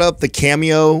that brought up the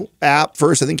Cameo app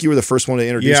first? I think you were the first one to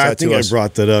introduce that to us. Yeah, I think I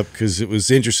brought that up because it was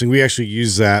interesting. We actually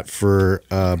used that for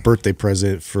a birthday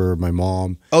present for my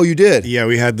mom. Oh, you did? Yeah,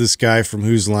 we had this guy from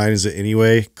Whose Line Is It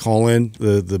Anyway call in,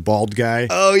 the bald guy.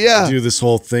 Oh, yeah. Do this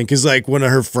whole thing. Because, like, one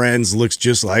of her friends looks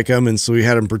just like him, and so we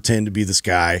had him pretend to be this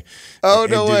guy. Oh,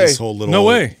 and no do way. this whole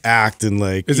little act and,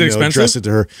 like, Is it expensive? address it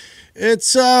to her.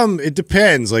 It's it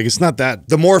depends. Like, it's not that.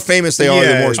 The more famous they are,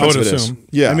 the more expensive it is. assume.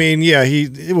 Yeah. I mean, yeah,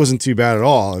 it wasn't too bad at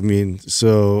all. I mean,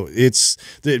 so it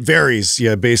varies,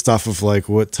 yeah, based off of like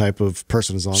what type of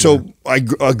person is on there. So I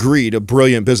agreed, a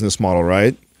brilliant business model,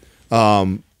 right?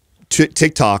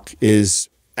 TikTok is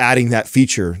adding that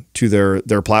feature to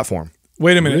their platform.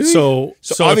 Wait a minute. Really? So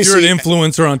if you're an obviously-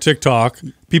 influencer on TikTok,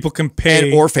 people can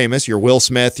pay. Or famous, you're Will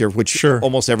Smith, which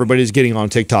almost everybody's getting on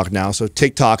TikTok now. So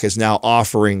TikTok is now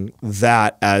offering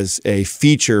that as a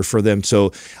feature for them.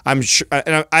 So I'm sure,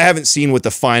 and I haven't seen what the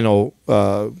final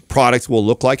product will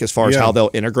look like as far as how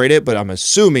they'll integrate it, but I'm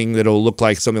assuming that it'll look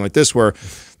like something like this, where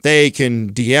they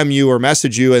can DM you or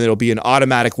message you, and it'll be an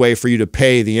automatic way for you to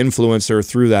pay the influencer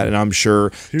through that. And I'm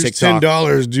sure here's TikTok,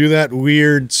 $10. Do that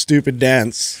weird, stupid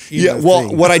dance. Yeah, well,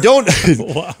 what I don't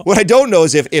what I don't know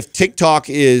is if TikTok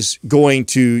is going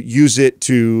to use it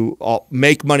to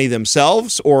make money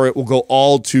themselves, or it will go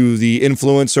all to the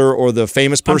influencer or the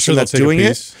famous person that's doing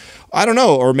it. I don't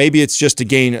know, or maybe it's just to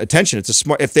gain attention. It's a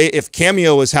smart. If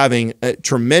Cameo is having a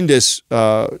tremendous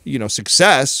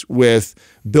success with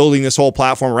building this whole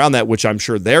platform around that, which I'm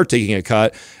sure they're taking a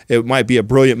cut, it might be a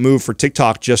brilliant move for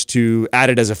TikTok just to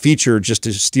add it as a feature, just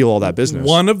to steal all that business.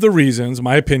 One of the reasons,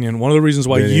 my opinion, one of the reasons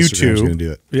why Instagram's gonna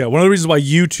do it. one of the reasons why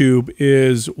YouTube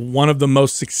is one of the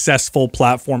most successful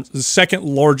platforms, the second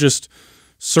largest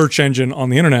search engine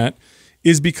on the internet,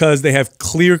 is because they have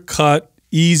clear-cut,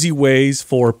 easy ways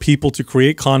for people to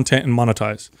create content and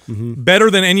monetize. Better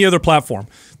than any other platform.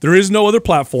 There is no other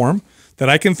platform that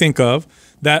I can think of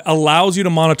that allows you to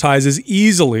monetize as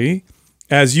easily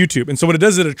as YouTube. And so what it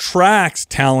does, it attracts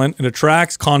talent, it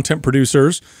attracts content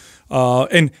producers.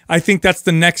 And I think that's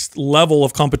the next level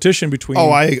of competition between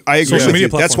I agree social with media you.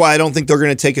 That's platforms. why I don't think they're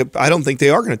going to take it. I don't think they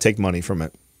are going to take money from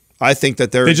it. I think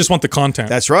that They just want the content.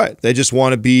 That's right. They just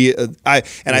want to be. I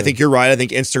think you're right. I think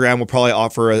Instagram will probably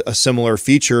offer a similar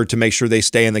feature to make sure they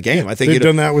stay in the game. I think they've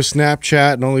done that with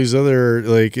Snapchat and all these other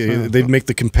they'd make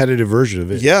the competitive version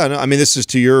of it. Yeah, no, I mean, this is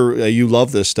to your. You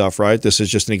love this stuff, right? This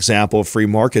is just an example of free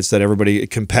markets that everybody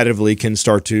competitively can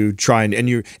start to try and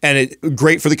it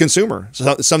great for the consumer.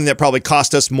 So something that probably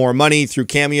cost us more money through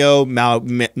Cameo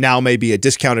now may be a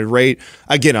discounted rate.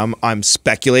 Again, I'm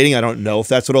speculating. I don't know if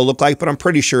that's what it'll look like, but I'm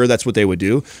pretty sure that's what they would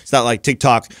do. It's not like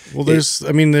TikTok. Well, there's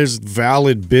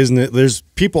valid business. There's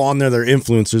people on there that are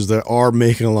influencers that are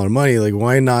making a lot of money. Like,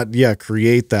 why not,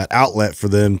 create that outlet for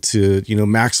them to,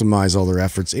 maximize all their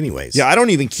efforts anyways. Yeah, I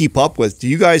don't even keep up with, do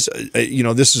you guys,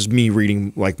 this is me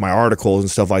reading like my articles and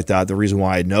stuff like that, the reason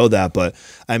why I know that, but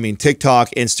I mean, TikTok,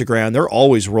 Instagram, they're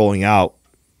always rolling out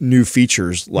new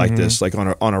features like this, like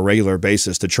on a regular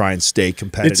basis to try and stay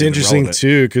competitive. It's interesting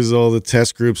too, because all the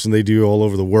test groups and they do all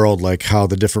over the world, like how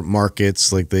the different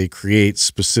markets, like they create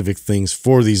specific things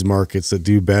for these markets that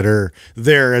do better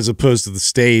there as opposed to the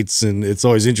States. And it's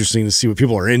always interesting to see what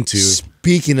people are into.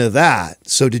 Speaking of that,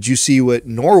 so did you see what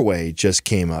Norway just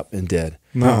came up and did?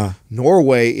 No.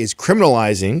 Norway is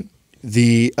criminalizing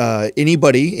the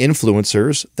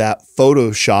influencers that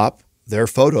Photoshop their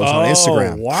photos on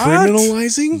Instagram. What?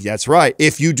 Criminalizing? That's right.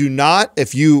 If you do not,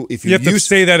 if you have to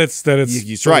say that it's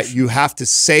that's right. You have to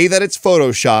say that it's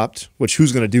photoshopped. Which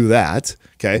who's going to do that?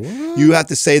 Okay, what? You have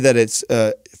to say that it's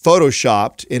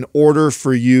photoshopped in order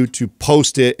for you to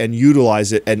post it and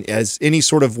utilize it, and as any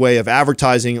sort of way of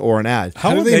advertising or an ad.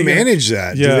 How do they manage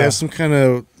that? Yeah. Do they have some kind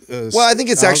of well, I think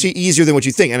it's actually easier than what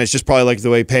you think, and it's just probably like the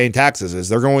way paying taxes is.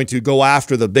 They're going to go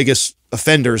after the biggest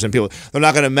offenders and people. They're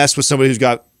not going to mess with somebody who's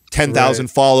got 10,000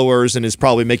 followers and is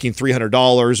probably making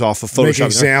 $300 off of Photoshop. Make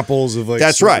examples of like.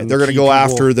 That's right. They're going to go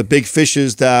after the big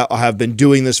fishes that have been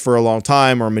doing this for a long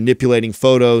time or manipulating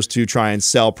photos to try and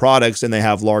sell products, and they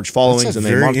have large followings. That's a and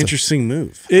very they interesting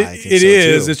move. It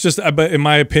is. It's just, but in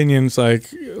my opinion, it's like,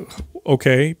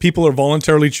 okay, people are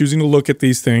voluntarily choosing to look at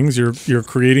these things. You're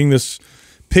creating this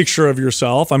picture of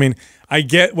yourself. I mean, I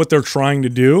get what they're trying to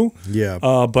do. Yeah.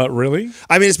 But really?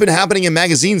 I mean, it's been happening in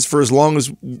magazines for as long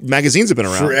as magazines have been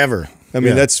around. Forever. I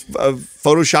mean, that's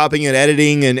photoshopping and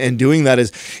editing and doing that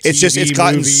is, it's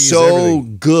gotten movies, so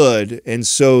everything. good and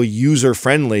so user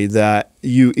friendly that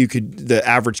the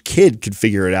average kid could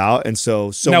figure it out. And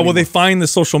so now, will they find the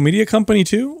social media company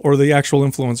too, or the actual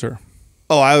influencer?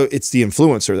 Oh, it's the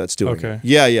influencer that's doing it.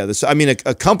 Yeah. I mean,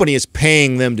 a company is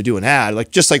paying them to do an ad, like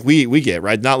just like we get,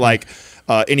 right? Not like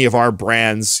any of our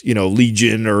brands,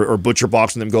 Legion or Butcher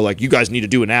Box, and them go like, you guys need to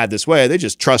do an ad this way. They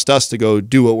just trust us to go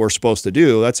do what we're supposed to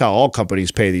do. That's how all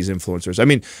companies pay these influencers. I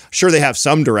mean, sure, they have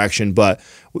some direction, but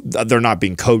they're not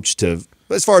being coached to.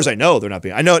 As far as I know, they're not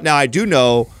being. I do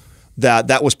know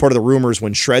that was part of the rumors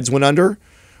when Shreds went under.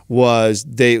 Was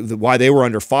why they were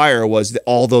under fire was that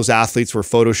all those athletes were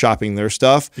photoshopping their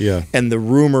stuff. Yeah. And the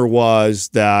rumor was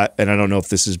that, and I don't know if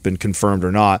this has been confirmed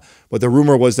or not, but the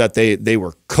rumor was that they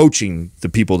were coaching the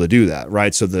people to do that,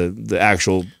 right? So the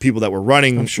actual people that were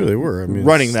running, I'm sure they were. I mean,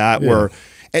 running that were,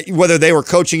 whether they were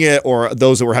coaching it or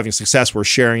those that were having success were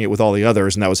sharing it with all the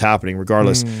others, and that was happening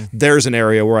regardless. There's an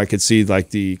area where I could see like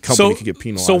the company could get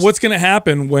penalized. So what's going to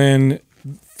happen when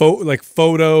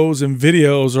photos and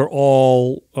videos are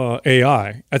all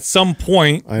AI? At some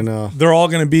point, I know they're all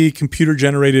going to be computer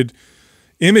generated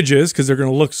images because they're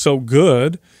going to look so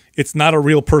good. It's not a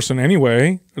real person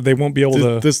anyway. They won't be able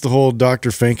to. This the whole Dr.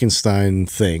 Frankenstein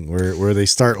thing where they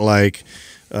start like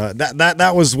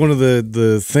that was one of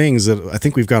the things that I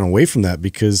think we've gotten away from that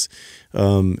because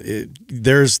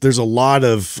there's a lot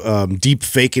of deep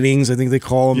fakenings, I think they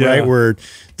call them, right? Where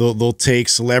they'll take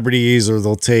celebrities or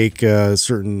they'll take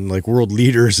certain like world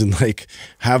leaders and like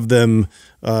have them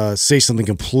say something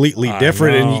completely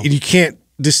different, and you can't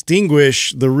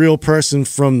distinguish the real person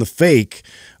from the fake,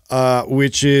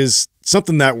 which is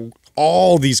something that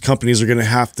all these companies are going to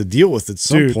have to deal with at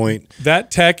some point. That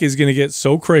tech is going to get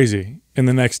so crazy in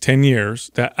the next 10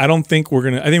 years that I think we're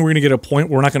going to get a point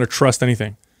where we're not going to trust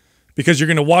anything. Because you're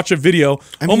going to watch a video.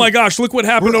 Oh my gosh, look what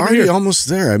happened over here. We're almost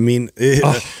there. I mean,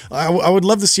 I would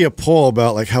love to see a poll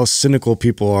about like how cynical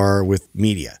people are with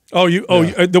media.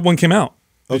 The one came out.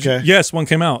 Okay. Yes, one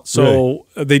came out. So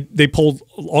they polled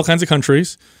all kinds of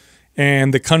countries,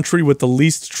 and the country with the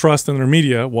least trust in their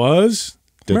media was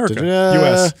America,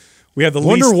 U.S. We had the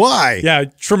Wonder why? Yeah,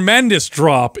 tremendous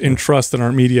drop in trust in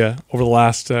our media over the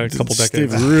last couple decades.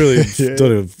 They've really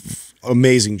done an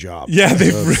amazing job. Yeah,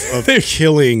 they're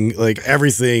killing like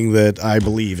everything that I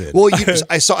believe in. Well,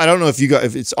 I saw. I don't know if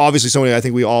if it's obviously somebody I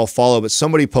think we all follow, but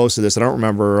somebody posted this. I don't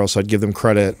remember, or else I'd give them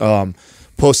credit.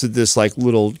 Posted this like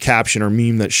little caption or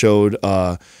meme that showed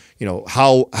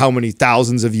how many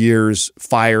thousands of years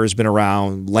fire has been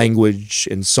around, language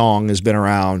and song has been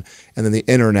around, and then the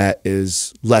internet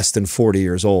is less than 40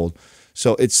 years old.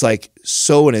 So it's like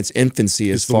so in its infancy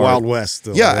as far the Wild West.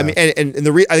 Though, I mean, and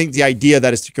I think the idea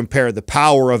that is to compare the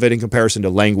power of it in comparison to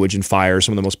language and fire,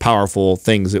 some of the most powerful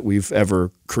things that we've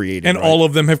ever created. And all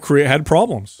of them have had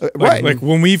problems. Like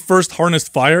when we first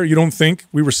harnessed fire, you don't think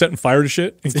we were setting fire to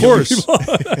shit? Of course.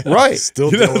 Right. Still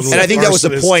and I think that was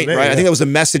the point, today, right? I think that was the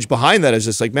message behind that is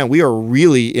just like, man, we are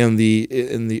really in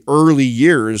the early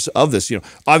years of this.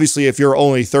 Obviously if you're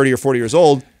only 30 or 40 years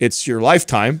old, it's your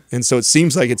lifetime. And so it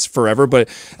seems like it's forever, but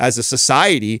as a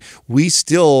society, we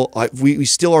still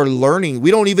are learning.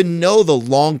 We don't even know the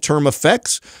long-term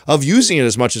effects of using it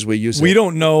as much as we use it. We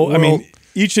don't know. Well, I mean,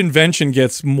 each invention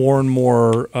gets more and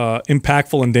more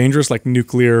impactful and dangerous, like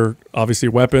nuclear, obviously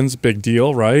weapons, big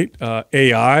deal, right?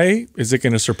 AI, is it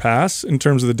going to surpass in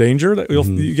terms of the danger that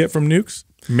you get from nukes?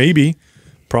 Maybe.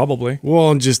 Probably.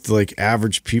 Well, and just like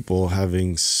average people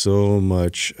having so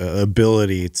much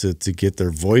ability to get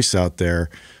their voice out there,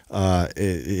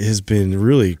 it has been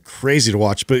really crazy to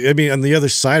watch. But I mean, on the other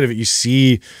side of it, you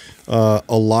see a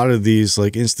lot of these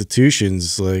like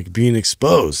institutions like being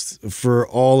exposed for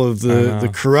all of the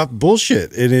corrupt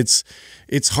bullshit, and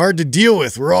it's hard to deal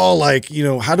with. We're all like,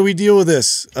 how do we deal with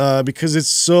this? Because it's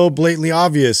so blatantly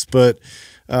obvious, but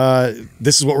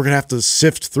this is what we're going to have to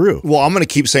sift through. Well, I'm going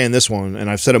to keep saying this one, and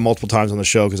I've said it multiple times on the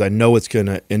show because I know it's going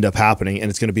to end up happening, and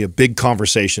it's going to be a big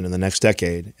conversation in the next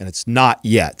decade, and it's not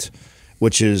yet,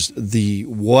 which is the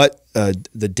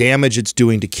damage it's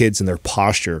doing to kids and their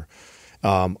posture.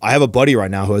 I have a buddy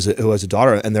right now who has a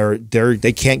daughter, and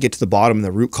they can't get to the bottom and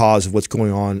the root cause of what's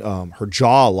going on. Her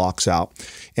jaw locks out,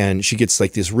 and she gets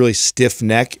like this really stiff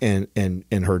neck, and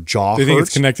her jaw hurts. Do you think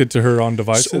it's connected to her on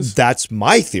devices? So that's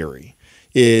my theory.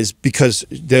 Is because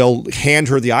they'll hand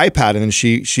her the iPad and then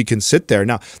she can sit there.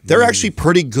 Now, they're actually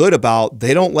pretty good about,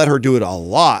 they don't let her do it a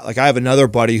lot. Like I have another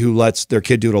buddy who lets their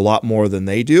kid do it a lot more than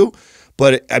they do.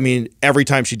 But I mean, every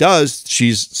time she does,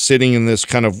 she's sitting in this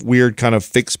kind of weird kind of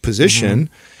fixed position.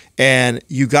 And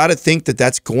you got to think that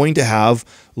that's going to have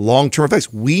long-term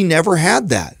effects. We never had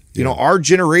that. You know, our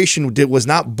generation was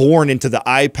not born into the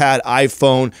iPad,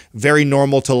 iPhone, very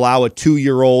normal to allow a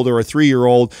 2-year-old or a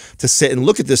 3-year-old to sit and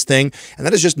look at this thing. And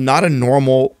that is just not a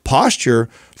normal posture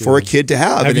for a kid to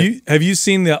have. Have you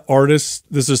seen the artist?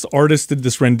 This artist did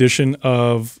this rendition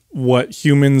of what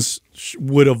humans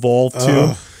would evolve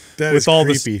to. With all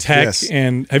creepy. this tech,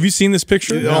 and have you seen this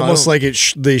picture? Almost like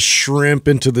they shrimp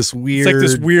into this weird. It's like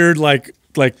this weird, like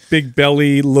big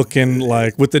belly looking,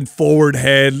 like with the forward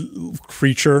head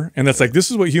creature, and that's like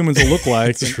this is what humans will look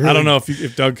like. Really, I don't know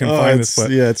if Doug can find this, but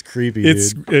it's creepy.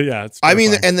 It's dude. It's. I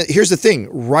mean, and here's the thing: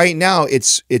 right now,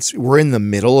 we're in the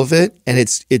middle of it, and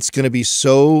it's going to be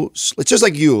so. It's just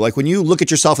like you, like when you look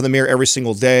at yourself in the mirror every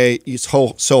single day, it's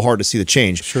so hard to see the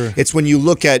change. Sure, it's when you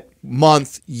look at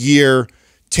month, year,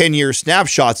 10-year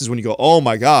snapshots is when you go, oh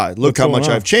my God, look how much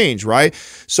I've changed, right?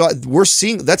 So we're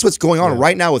seeing, that's what's going on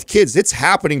right now with kids. It's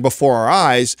happening before our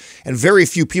eyes, and very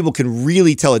few people can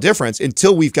really tell a difference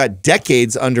until we've got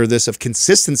decades under this of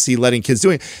consistency letting kids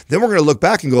doing. Then we're going to look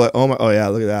back and go like, oh yeah,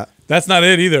 look at that. That's not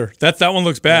it either. That one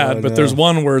looks bad, but there's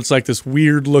one where it's like this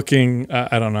weird looking,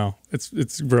 I don't know.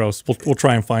 It's gross. We'll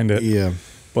try and find it. Yeah.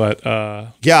 But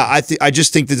yeah, I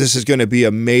just think that this is going to be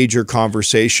a major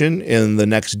conversation in the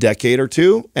next decade or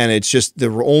two, and it's just the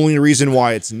only reason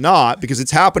why it's not because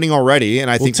it's happening already. And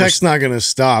I think tech's not going to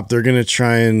stop. They're going to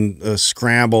try and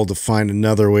scramble to find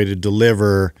another way to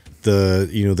deliver the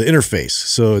interface.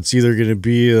 So it's either going to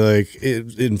be like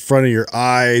in front of your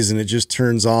eyes and it just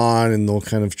turns on, and they'll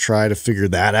kind of try to figure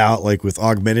that out, like with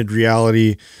augmented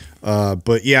reality.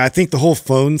 But yeah, I think the whole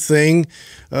phone thing,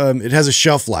 it has a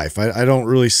shelf life. I don't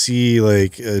really see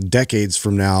like decades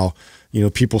from now,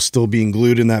 people still being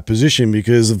glued in that position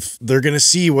because they're going to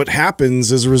see what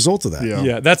happens as a result of that.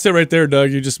 Yeah, that's it right there,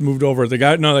 Doug. You just moved over.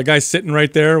 That guy's sitting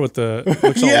right there with the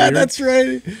looks all weird. That's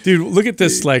right. Dude, look at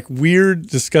this like weird,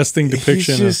 disgusting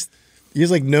depiction. He has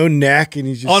like no neck, and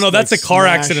he's just. Oh no, that's like a car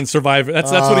smashed. accident survivor.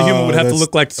 That's what a human would have to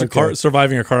look like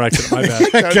surviving a car accident. My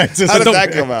bad. How did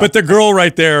that come out? But the girl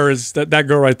right there is that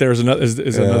girl right there is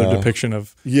another depiction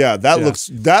of. Yeah,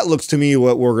 that looks to me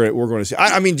what we're going to see.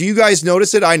 I mean, do you guys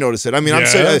notice it? I notice it. I mean, I'm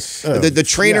saying the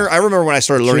trainer. I remember when I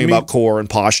started learning about core and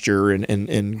posture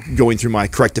and going through my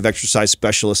corrective exercise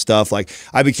specialist stuff. Like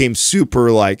I became super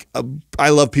like I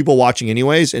love people watching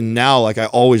anyways, and now like I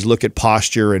always look at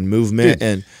posture and movement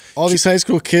and. All these high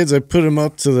school kids, I put them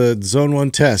up to the Zone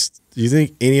 1 test. Do you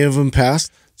think any of them passed?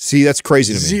 See, that's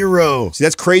crazy to me. 0. See,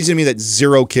 that's crazy to me that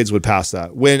 0 kids would pass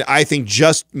that. When I think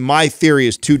just my theory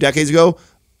is 2 decades ago,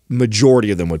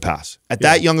 majority of them would pass. At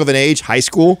that young of an age, high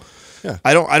school,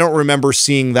 I don't remember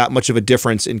seeing that much of a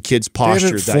difference in kids'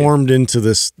 posture. They haven't formed into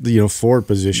this forward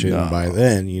position by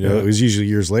then. It was usually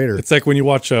years later. It's like when you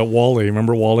watch Wall-E.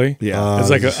 Remember Wall-E? Yeah, it's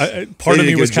like part of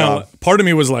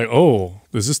me was like, oh,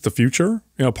 is this the future?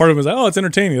 Part of me was like, oh, it's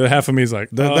entertaining. The half of me is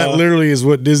like, that literally is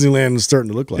what Disneyland is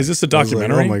starting to look like. Is this a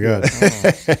documentary? Like, oh my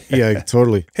god! Yeah,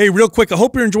 totally. Hey, real quick, I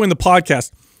hope you're enjoying the podcast.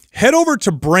 Head over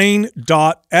to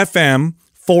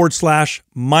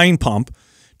brain.fm/mind pump.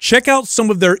 Check out some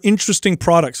of their interesting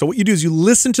products. So what you do is you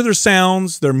listen to their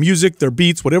sounds, their music, their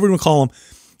beats, whatever you want to call them,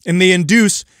 and they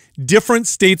induce different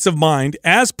states of mind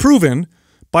as proven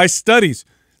by studies.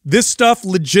 This stuff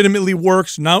legitimately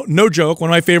works. Now, no joke. One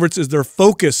of my favorites is their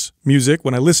focus music.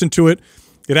 When I listen to it,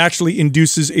 it actually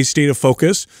induces a state of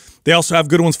focus. They also have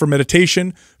good ones for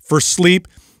meditation, for sleep.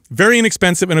 Very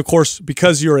inexpensive. And of course,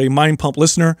 because you're a Mind Pump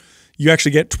listener, you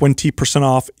actually get 20%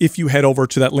 off if you head over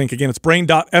to that link. Again, it's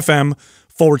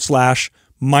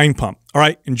brain.fm/mind pump. All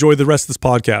right, enjoy the rest of this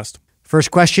podcast.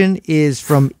 First question is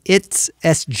from It's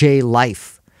SJ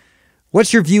Life.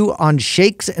 What's your view on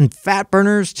shakes and fat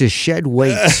burners to shed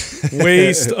weight?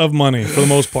 Waste of money for the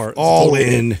most part.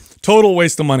 Total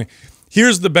waste of money.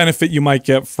 Here's the benefit you might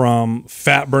get from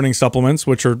fat burning supplements,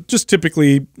 which are just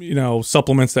typically,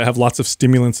 supplements that have lots of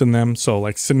stimulants in them. So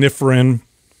like Synephrine,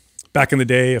 back in the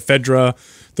day, ephedra.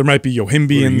 There might be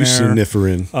Yohimbe in there.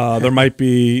 Synephrine. There might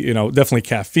be, definitely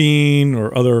caffeine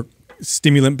or other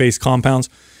stimulant-based compounds.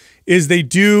 Is they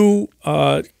do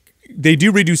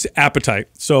reduce appetite.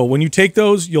 So when you take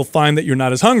those, you'll find that you're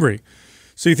not as hungry.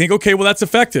 So you think, okay, well, that's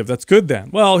effective. That's good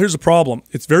then. Well, here's the problem.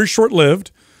 It's very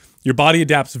short-lived. Your body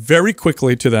adapts very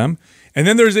quickly to them. And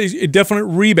then there's a definite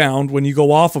rebound when you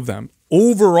go off of them.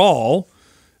 Overall,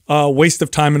 waste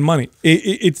of time and money.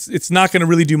 It's not going to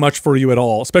really do much for you at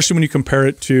all, especially when you compare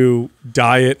it to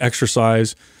diet,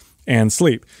 exercise, and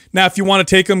sleep. Now, if you want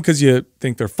to take them because you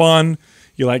think they're fun,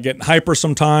 you like getting hyper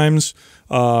sometimes,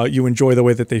 you enjoy the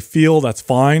way that they feel, that's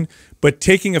fine. But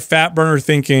taking a fat burner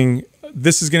thinking,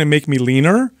 this is going to make me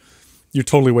leaner, you're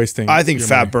totally wasting I think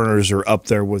fat money. burners are up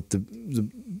there with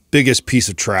biggest piece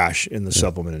of trash in the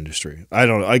supplement industry.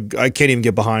 I can't even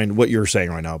get behind what you're saying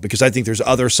right now, because I think there's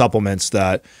other supplements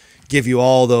that give you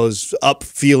all those up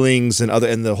feelings and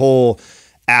the whole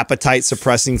appetite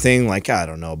suppressing thing. Like, I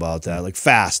don't know about that. Like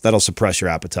fast, that'll suppress your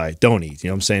appetite. Don't eat, you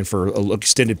know what I'm saying, for an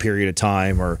extended period of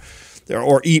time, or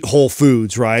eat whole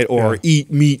foods, right? Or eat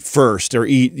meat first, or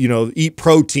eat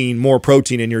protein, more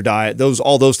protein in your diet.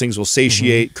 All those things will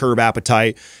satiate, curb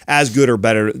appetite, as good or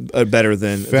better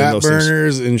than fat those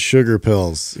burners and sugar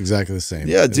pills. Exactly the same.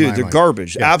 Yeah, dude, they're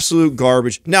garbage. Yeah. Absolute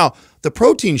garbage. Now, the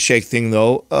protein shake thing,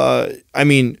 though, I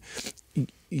mean,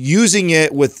 using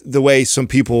it with the way some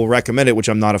people recommend it, which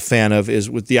I'm not a fan of, is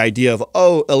with the idea of,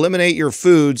 eliminate your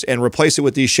foods and replace it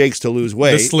with these shakes to lose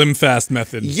weight. The slim fast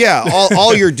method. Yeah,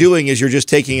 all you're doing is you're just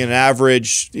taking an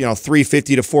average,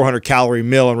 350 to 400 calorie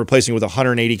meal and replacing it with a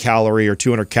 180 calorie or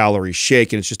 200 calorie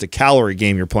shake, and it's just a calorie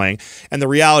game you're playing. And the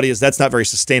reality is that's not very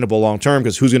sustainable long term,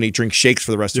 because who's going to drink shakes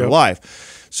for the rest of their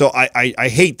life? So I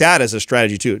hate that as a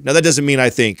strategy too. Now, that doesn't mean I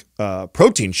think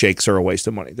protein shakes are a waste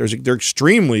of money. They're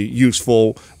extremely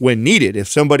useful when needed. If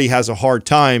somebody has a hard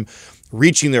time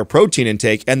reaching their protein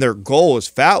intake and their goal is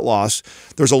fat loss,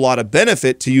 there's a lot of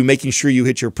benefit to you making sure you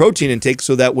hit your protein intake,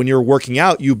 so that when you're working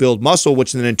out, you build muscle,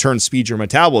 which then in turn speeds your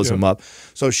metabolism up.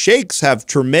 So shakes have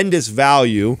tremendous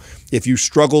value if you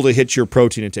struggle to hit your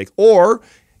protein intake, or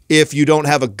if you don't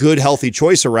have a good healthy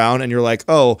choice around and you're like,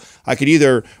 I could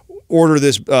either order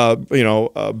this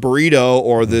burrito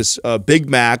or this Big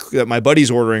Mac that my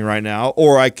buddy's ordering right now,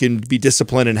 or I can be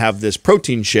disciplined and have this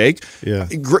protein shake. Yeah,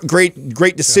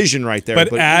 great decision right there.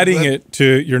 But adding it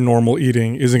to your normal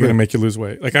eating isn't going to make you lose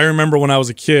weight. Like, I remember when I was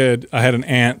a kid, I had an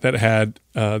aunt that had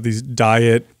these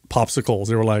diet popsicles.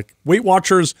 They were like Weight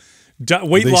Watchers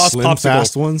weight loss slim, popsicles.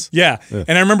 fast ones. Yeah.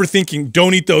 And I remember thinking,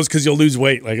 don't eat those because you'll lose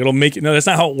weight. Like, it'll make it. No, that's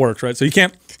not how it works, right? So you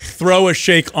can't throw a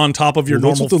shake on top of your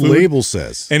normal food. That's what the label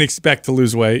says. And expect to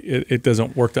lose weight. It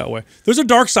doesn't work that way. There's a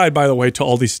dark side, by the way, to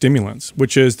all these stimulants,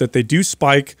 which is that they do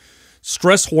spike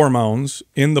stress hormones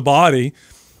in the body.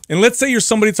 And let's say you're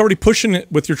somebody that's already pushing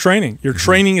it with your training. Your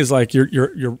training is like you're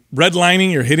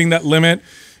redlining, you're hitting that limit,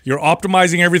 you're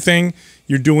optimizing everything,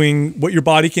 you're doing what your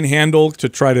body can handle to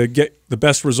try to get the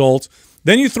best results.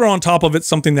 Then you throw on top of it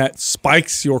something that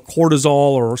spikes your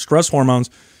cortisol or stress hormones.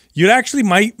 You actually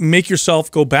might make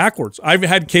yourself go backwards. I've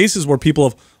had cases where people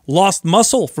have lost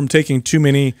muscle from taking too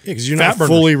many because you're not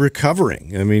fully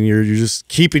recovering. I mean, you're just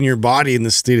keeping your body in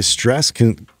the state of stress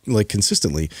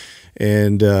consistently.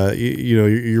 And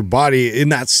your body in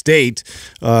that state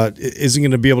isn't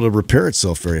going to be able to repair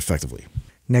itself very effectively.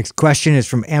 Next question is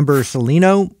from Amber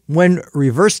Salino. When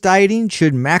reverse dieting,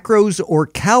 should macros or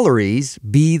calories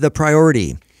be the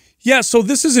priority? Yeah, so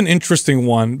this is an interesting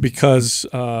one because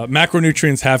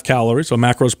macronutrients have calories, so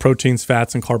macros, proteins,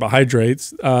 fats, and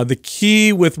carbohydrates. The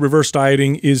key with reverse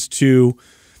dieting is to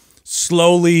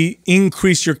slowly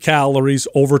increase your calories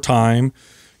over time,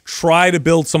 try to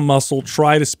build some muscle,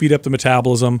 try to speed up the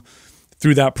metabolism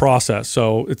through that process.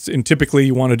 So typically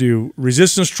you want to do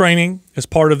resistance training as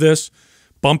part of this.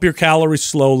 Bump your calories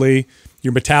slowly.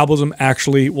 Your metabolism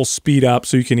actually will speed up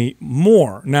so you can eat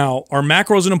more. Now, are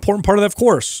macros an important part of that? Of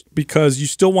course, because you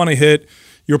still want to hit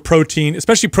your protein,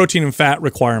 especially protein and fat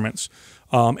requirements.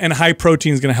 And high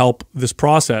protein is going to help this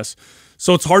process.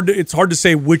 So it's hard to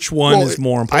say which one is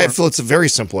more important. I feel it's a very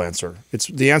simple answer.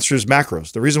 The answer is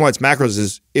macros. The reason why it's macros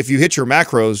is if you hit your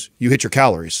macros, you hit your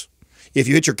calories. If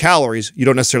you hit your calories, you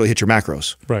don't necessarily hit your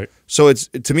macros. Right. So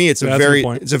to me, it's a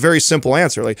very simple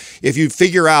answer. Like, if you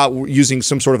figure out using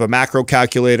some sort of a macro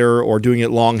calculator or doing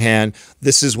it longhand,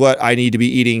 this is what I need to be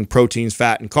eating: proteins,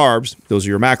 fat, and carbs. Those are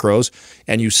your macros,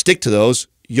 and you stick to those,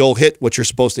 you'll hit what you're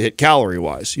supposed to hit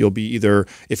calorie-wise. You'll be either,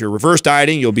 if you're reverse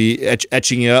dieting, you'll be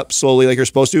etching it up slowly like you're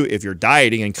supposed to. If you're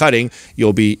dieting and cutting,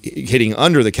 you'll be hitting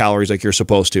under the calories like you're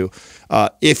supposed to.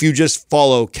 If you just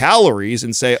follow calories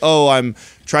and say, I'm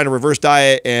trying to reverse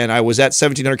diet and I was at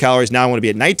 1,700 calories, now I want to be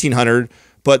at 1,900,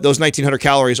 but those 1,900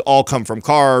 calories all come from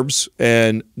carbs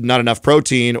and not enough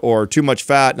protein, or too much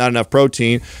fat, not enough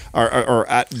protein, or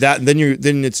at that,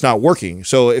 then it's not working.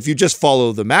 So if you just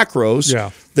follow the macros,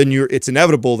 then it's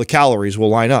inevitable the calories will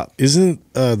line up.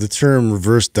 Isn't the term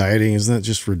reverse dieting, isn't that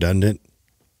just redundant?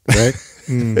 Right?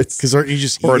 Because aren't you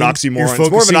just or an oxymoron?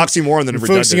 It's more of an oxymoron than a redundant.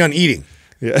 Focusing on eating.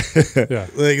 Yeah.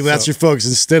 That's your focus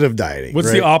instead of dieting.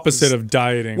 What's the opposite of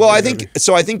dieting? Well, I think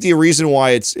the reason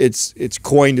why it's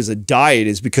coined as a diet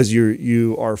is because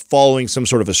you are following some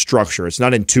sort of a structure. It's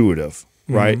not intuitive,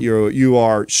 right? You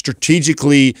are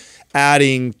strategically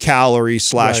adding calories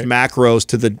 / macros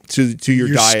to your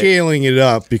diet. You're scaling it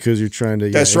up because you're trying to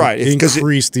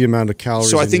increase the amount of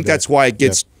calories. So I think that's why it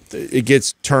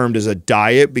gets termed as a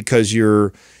diet, because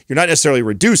you're you're not necessarily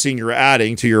reducing, you're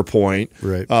adding, to your point.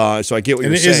 Right. So I get what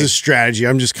and you're saying. It is a strategy.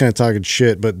 I'm just kind of talking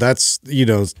shit, but that's,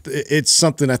 it's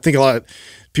something I think a lot of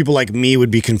people like me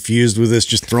would be confused with this,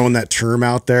 just throwing that term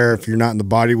out there if you're not in the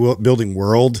bodybuilding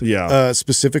world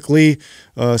specifically.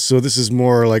 So this is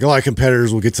more like a lot of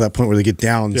competitors will get to that point where they get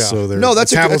down. Yeah. So their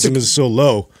metabolism is so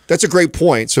low. That's a great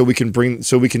point. So we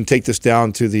can take this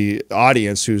down to the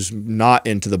audience who's not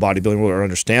into the bodybuilding world or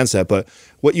understands that. But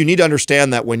what you need to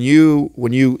understand that when you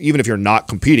even if you're not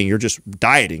competing, you're just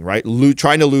dieting, right?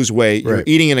 Trying to lose weight, you're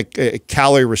eating in a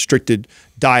calorie restricted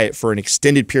diet for an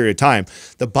extended period of time,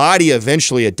 the body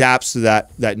eventually adapts to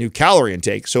that new calorie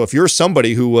intake. So if you're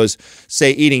somebody who was,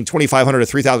 say, eating 2,500 to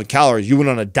 3,000 calories, you went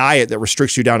on a diet that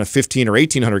restricts you down to 1,500 or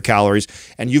 1,800 calories,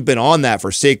 and you've been on that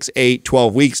for 6, 8,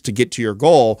 12 weeks to get to your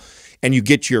goal, and you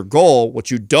get to your goal, what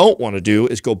you don't want to do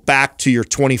is go back to your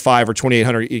 2,500 or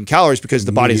 2,800 eating calories because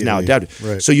the body is now adapted.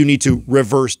 Right. So you need to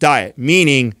reverse diet,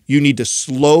 meaning you need to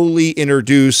slowly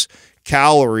introduce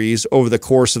calories over the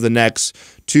course of the next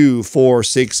 2, 4,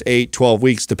 6, 8, 12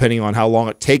 weeks, depending on how long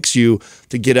it takes you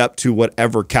to get up to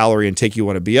whatever calorie intake you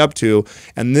want to be up to.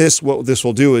 And what this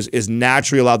will do is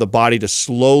naturally allow the body to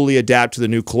slowly adapt to the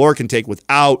new caloric intake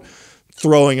without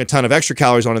throwing a ton of extra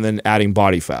calories on and then adding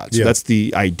body fat. So that's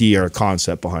the idea or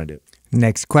concept behind it.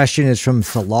 Next question is from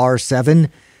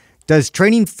Solar7. Does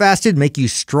training fasted make you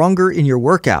stronger in your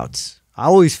workouts? I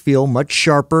always feel much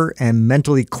sharper and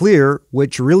mentally clear,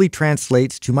 which really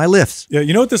translates to my lifts. Yeah,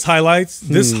 you know what this highlights?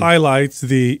 This highlights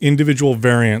the individual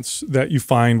variance that you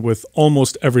find with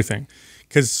almost everything.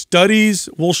 Because studies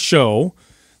will show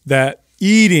that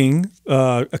eating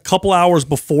a couple hours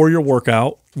before your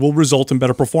workout will result in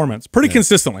better performance pretty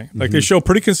consistently. Like they show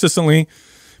pretty consistently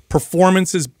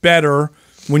performance is better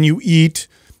when you eat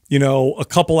a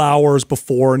couple hours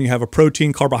before and you have a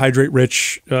protein, carbohydrate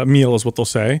rich meal is what they'll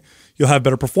say. You'll have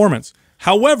better performance.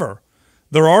 However,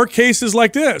 there are cases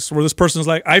like this where this person's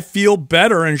like, I feel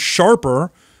better and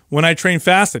sharper when I train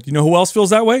fasted. You know who else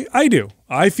feels that way? I do.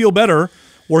 I feel better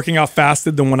working out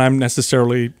fasted than when I'm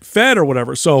necessarily fed or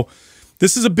whatever. So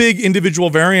this is a big individual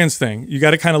variance thing. You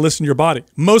got to kind of listen to your body.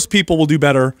 Most people will do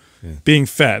better being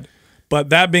fed. But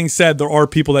that being said, there are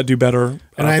people that do better.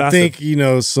 And I think,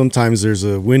 sometimes there's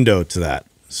a window to that.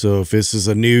 So if this is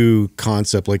a new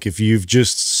concept, like if you've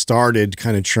just started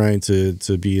kind of trying to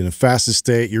be in a fasted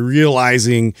state, you're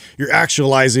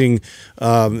actualizing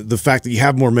the fact that you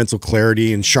have more mental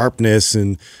clarity and sharpness,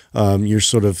 and you're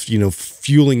sort of,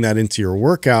 fueling that into your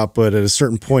workout. But at a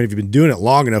certain point, if you've been doing it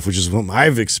long enough, which is what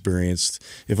I've experienced,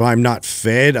 if I'm not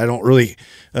fed, I don't really,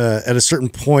 at a certain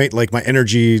point, like my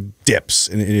energy dips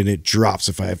and it drops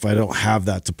if I don't have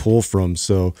that to pull from.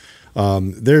 So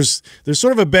there's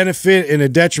sort of a benefit and a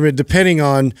detriment depending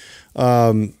on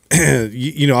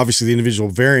obviously the individual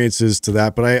variances to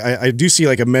that, but I do see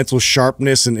like a mental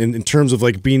sharpness in terms of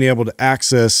like being able to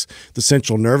access the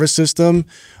central nervous system.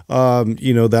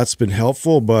 That's been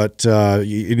helpful, but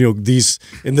these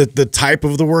and the type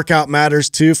of the workout matters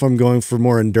too. If I'm going for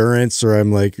more endurance or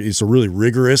I'm like it's a really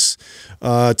rigorous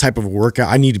type of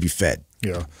workout, I need to be fed.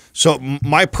 Yeah. So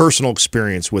my personal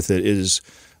experience with it is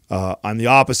I'm the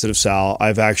opposite of Sal.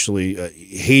 I've actually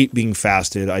hate being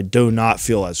fasted. I do not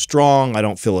feel as strong. I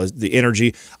don't feel the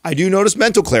energy. I do notice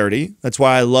mental clarity. That's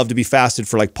why I love to be fasted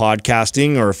for like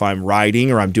podcasting or if I'm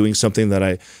writing or I'm doing something that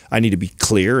I need to be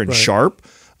clear and sharp.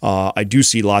 I do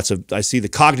see I see the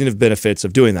cognitive benefits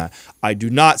of doing that. I do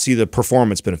not see the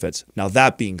performance benefits. Now,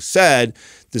 that being said,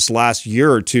 this last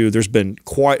year or two, there's been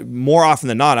more often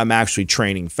than not, I'm actually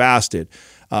training fasted.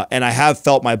 And I have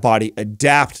felt my body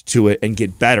adapt to it and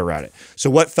get better at it. So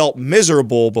what felt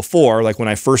miserable before, like when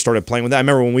I first started playing with that, I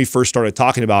remember when we first started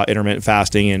talking about intermittent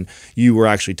fasting and you were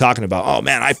actually talking about, oh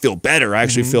man, I feel better. I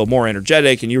actually feel more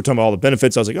energetic. And you were talking about all the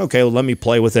benefits. I was like, okay, well, let me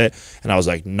play with it. And I was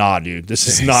like, nah, dude, this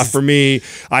is not for me.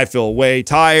 I feel way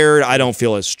tired. I don't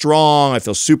feel as strong. I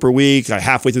feel super weak.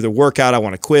 Halfway through the workout, I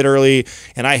want to quit early.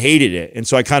 And I hated it. And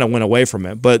so I kind of went away from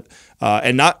it. But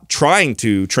and not trying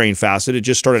to train fasted, it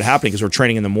just started happening because we're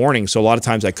training in the morning. So a lot of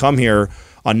times I come here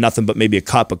on nothing but maybe a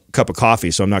cup of coffee.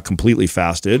 So I'm not completely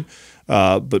fasted,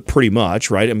 but pretty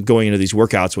much, right? I'm going into these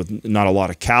workouts with not a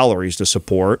lot of calories to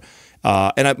support.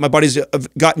 And my body's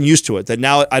gotten used to it, that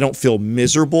now I don't feel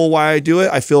miserable while I do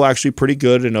it. I feel actually pretty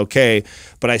good and okay.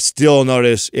 But I still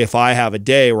notice if I have a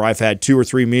day where I've had 2 or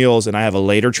 3 meals and I have a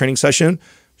later training session,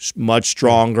 much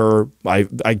stronger. I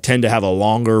tend to have a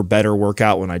longer, better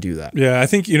workout when I do that. Yeah, I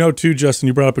think, too, Justin,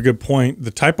 you brought up a good point.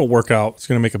 The type of workout is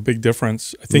going to make a big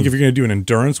difference. I think if you're going to do an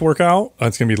endurance workout,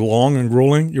 it's going to be long and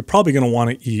grueling. You're probably going to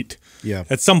want to eat. Yeah.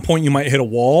 At some point, you might hit a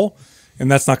wall, and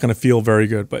that's not going to feel very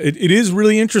good. But it is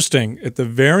really interesting at the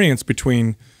variance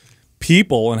between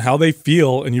people and how they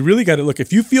feel. And you really got to look,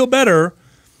 if you feel better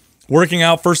working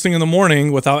out first thing in the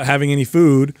morning without having any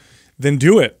food, then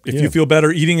do it. If you feel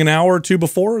better eating an hour or two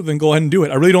before, then go ahead and do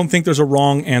it. I really don't think there's a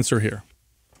wrong answer here.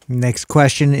 Next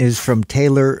question is from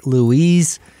Taylor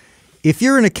Louise. If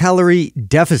you're in a calorie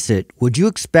deficit, would you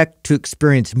expect to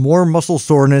experience more muscle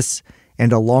soreness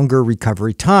and a longer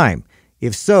recovery time?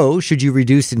 If so, should you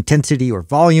reduce intensity or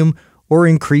volume or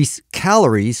increase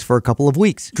calories for a couple of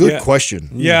weeks? Good question.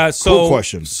 Yeah. So, cool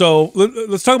question. So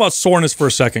let's talk about soreness for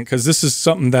a second, because this is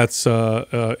something that's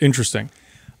interesting.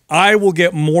 I will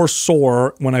get more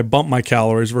sore when I bump my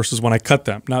calories versus when I cut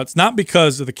them. Now, it's not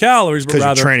because of the calories, but rather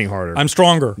you're training harder. I'm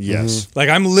stronger. Yes. Like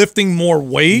I'm lifting more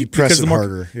weight. You press because it the more,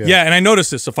 harder. Yeah, and I notice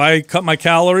this. If I cut my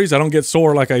calories, I don't get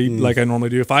sore like I normally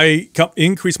do. If I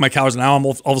increase my calories, now I'm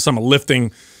all of a sudden I'm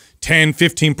lifting 10,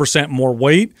 15% more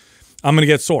weight, I'm going to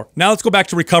get sore. Now let's go back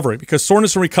to recovery, because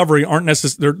soreness and recovery aren't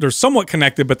necessarily, they're somewhat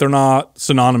connected, but they're not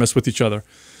synonymous with each other.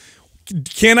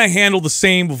 Can I handle the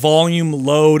same volume,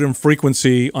 load, and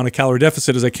frequency on a calorie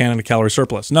deficit as I can in a calorie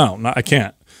surplus? No, I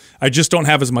can't. I just don't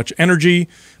have as much energy.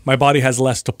 My body has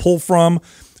less to pull from.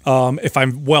 If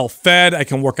I'm well fed, I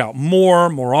can work out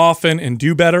more often, and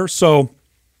do better. So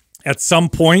at some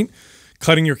point,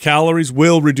 cutting your calories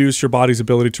will reduce your body's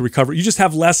ability to recover. You just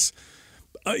have less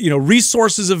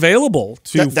resources available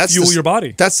to fuel your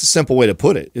body. That's the simple way to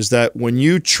put it, is that when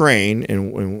you train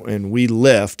and we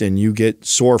lift and you get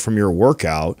sore from your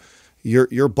workout,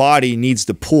 your body needs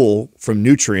to pull from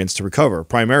nutrients to recover,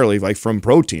 primarily like from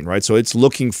protein, right? So it's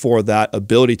looking for that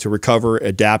ability to recover,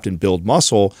 adapt, and build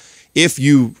muscle. If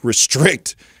you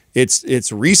restrict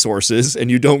its resources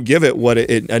and you don't give it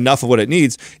enough of what it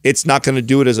needs, it's not going to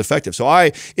do it as effective. So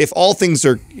if all things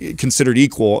are considered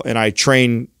equal and I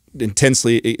train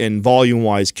intensely and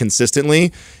volume-wise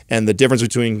consistently, and the difference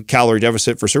between calorie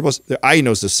deficit for surplus, I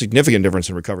know it's a significant difference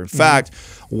in recovery. In fact,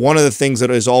 one of the things that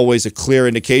is always a clear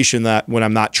indication that when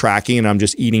I'm not tracking and I'm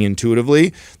just eating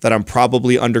intuitively, that I'm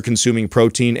probably under-consuming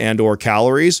protein and or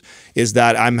calories, is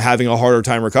that I'm having a harder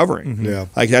time recovering. Yeah.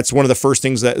 Like that's one of the first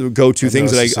things that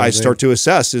things that I start to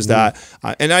assess is that,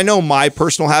 and I know my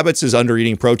personal habits is under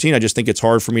eating protein. I just think it's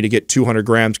hard for me to get 200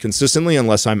 grams consistently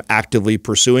unless I'm actively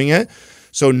pursuing it.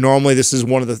 So normally this is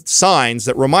one of the signs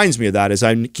that reminds me of that, is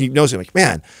I keep noticing, like,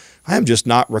 man, I am just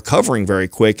not recovering very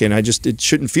quick, and it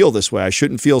shouldn't feel this way. I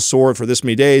shouldn't feel sore for this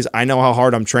many days. I know how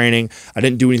hard I'm training. I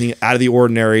didn't do anything out of the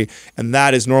ordinary, and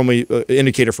that is normally an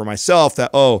indicator for myself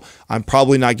that, oh, I'm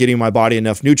probably not getting my body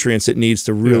enough nutrients it needs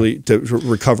to really to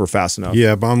recover fast enough.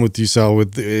 Yeah, but I'm with you, Sal,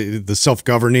 with the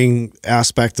self-governing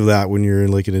aspect of that. When you're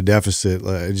in a deficit,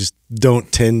 I just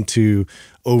don't tend to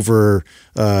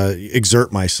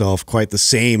exert myself quite the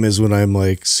same as when I'm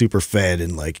like super fed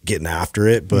and like getting after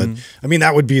it. But I mean,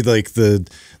 that would be like the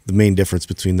main difference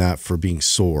between that for being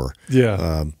sore.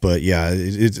 Yeah. But yeah,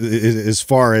 as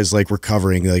far as like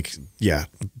recovering, like, yeah,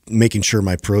 making sure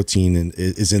my protein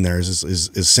is in there is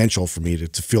essential for me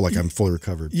to feel like I'm fully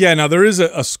recovered. Yeah. Now there's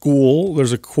a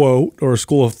quote or a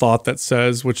school of thought that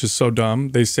says, which is so dumb.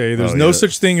 They say there's no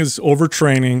such thing as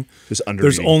overtraining.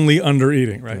 There's only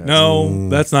undereating, right? Yeah. No,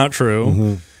 that's not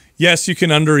true. Yes, you can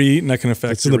undereat and that can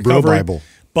affect your recovery. It's in the Bro Bible.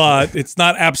 But it's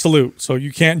not absolute. So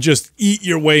you can't just eat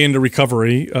your way into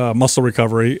recovery, muscle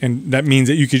recovery. And that means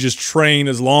that you could just train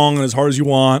as long and as hard as you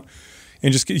want.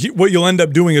 And just what you'll end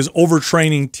up doing is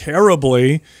overtraining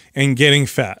terribly and getting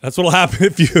fat. That's what'll happen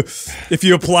if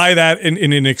you apply that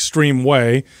in an extreme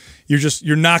way.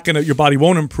 You're not gonna, your body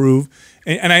won't improve.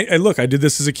 And I look, I did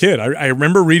this as a kid. I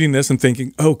remember reading this and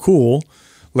thinking, oh, cool.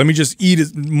 Let me just eat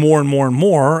it more and more and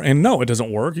more. And no, it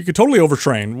doesn't work. You could totally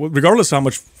overtrain, regardless of how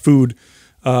much food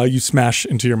you smash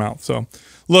into your mouth. So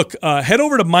look, head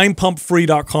over to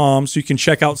mindpumpfree.com so you can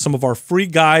check out some of our free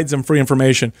guides and free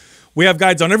information. We have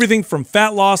guides on everything from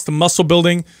fat loss to muscle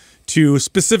building to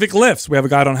specific lifts. We have a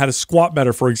guide on how to squat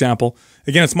better, for example.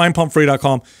 Again, it's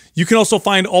mindpumpfree.com. You can also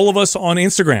find all of us on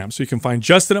Instagram. So you can find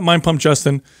Justin at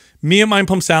mindpumpjustin, me at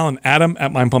mindpumpsal, and Adam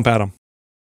at mindpumpadam.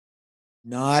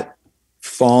 Not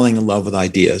falling in love with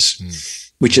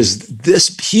ideas, which is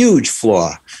this huge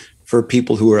flaw for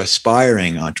people who are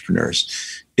aspiring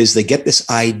entrepreneurs, is they get this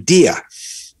idea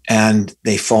and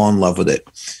they fall in love with it.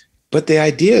 But the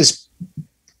idea is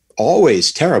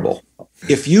always terrible.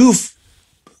 If you've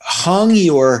hung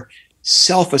your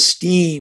self-esteem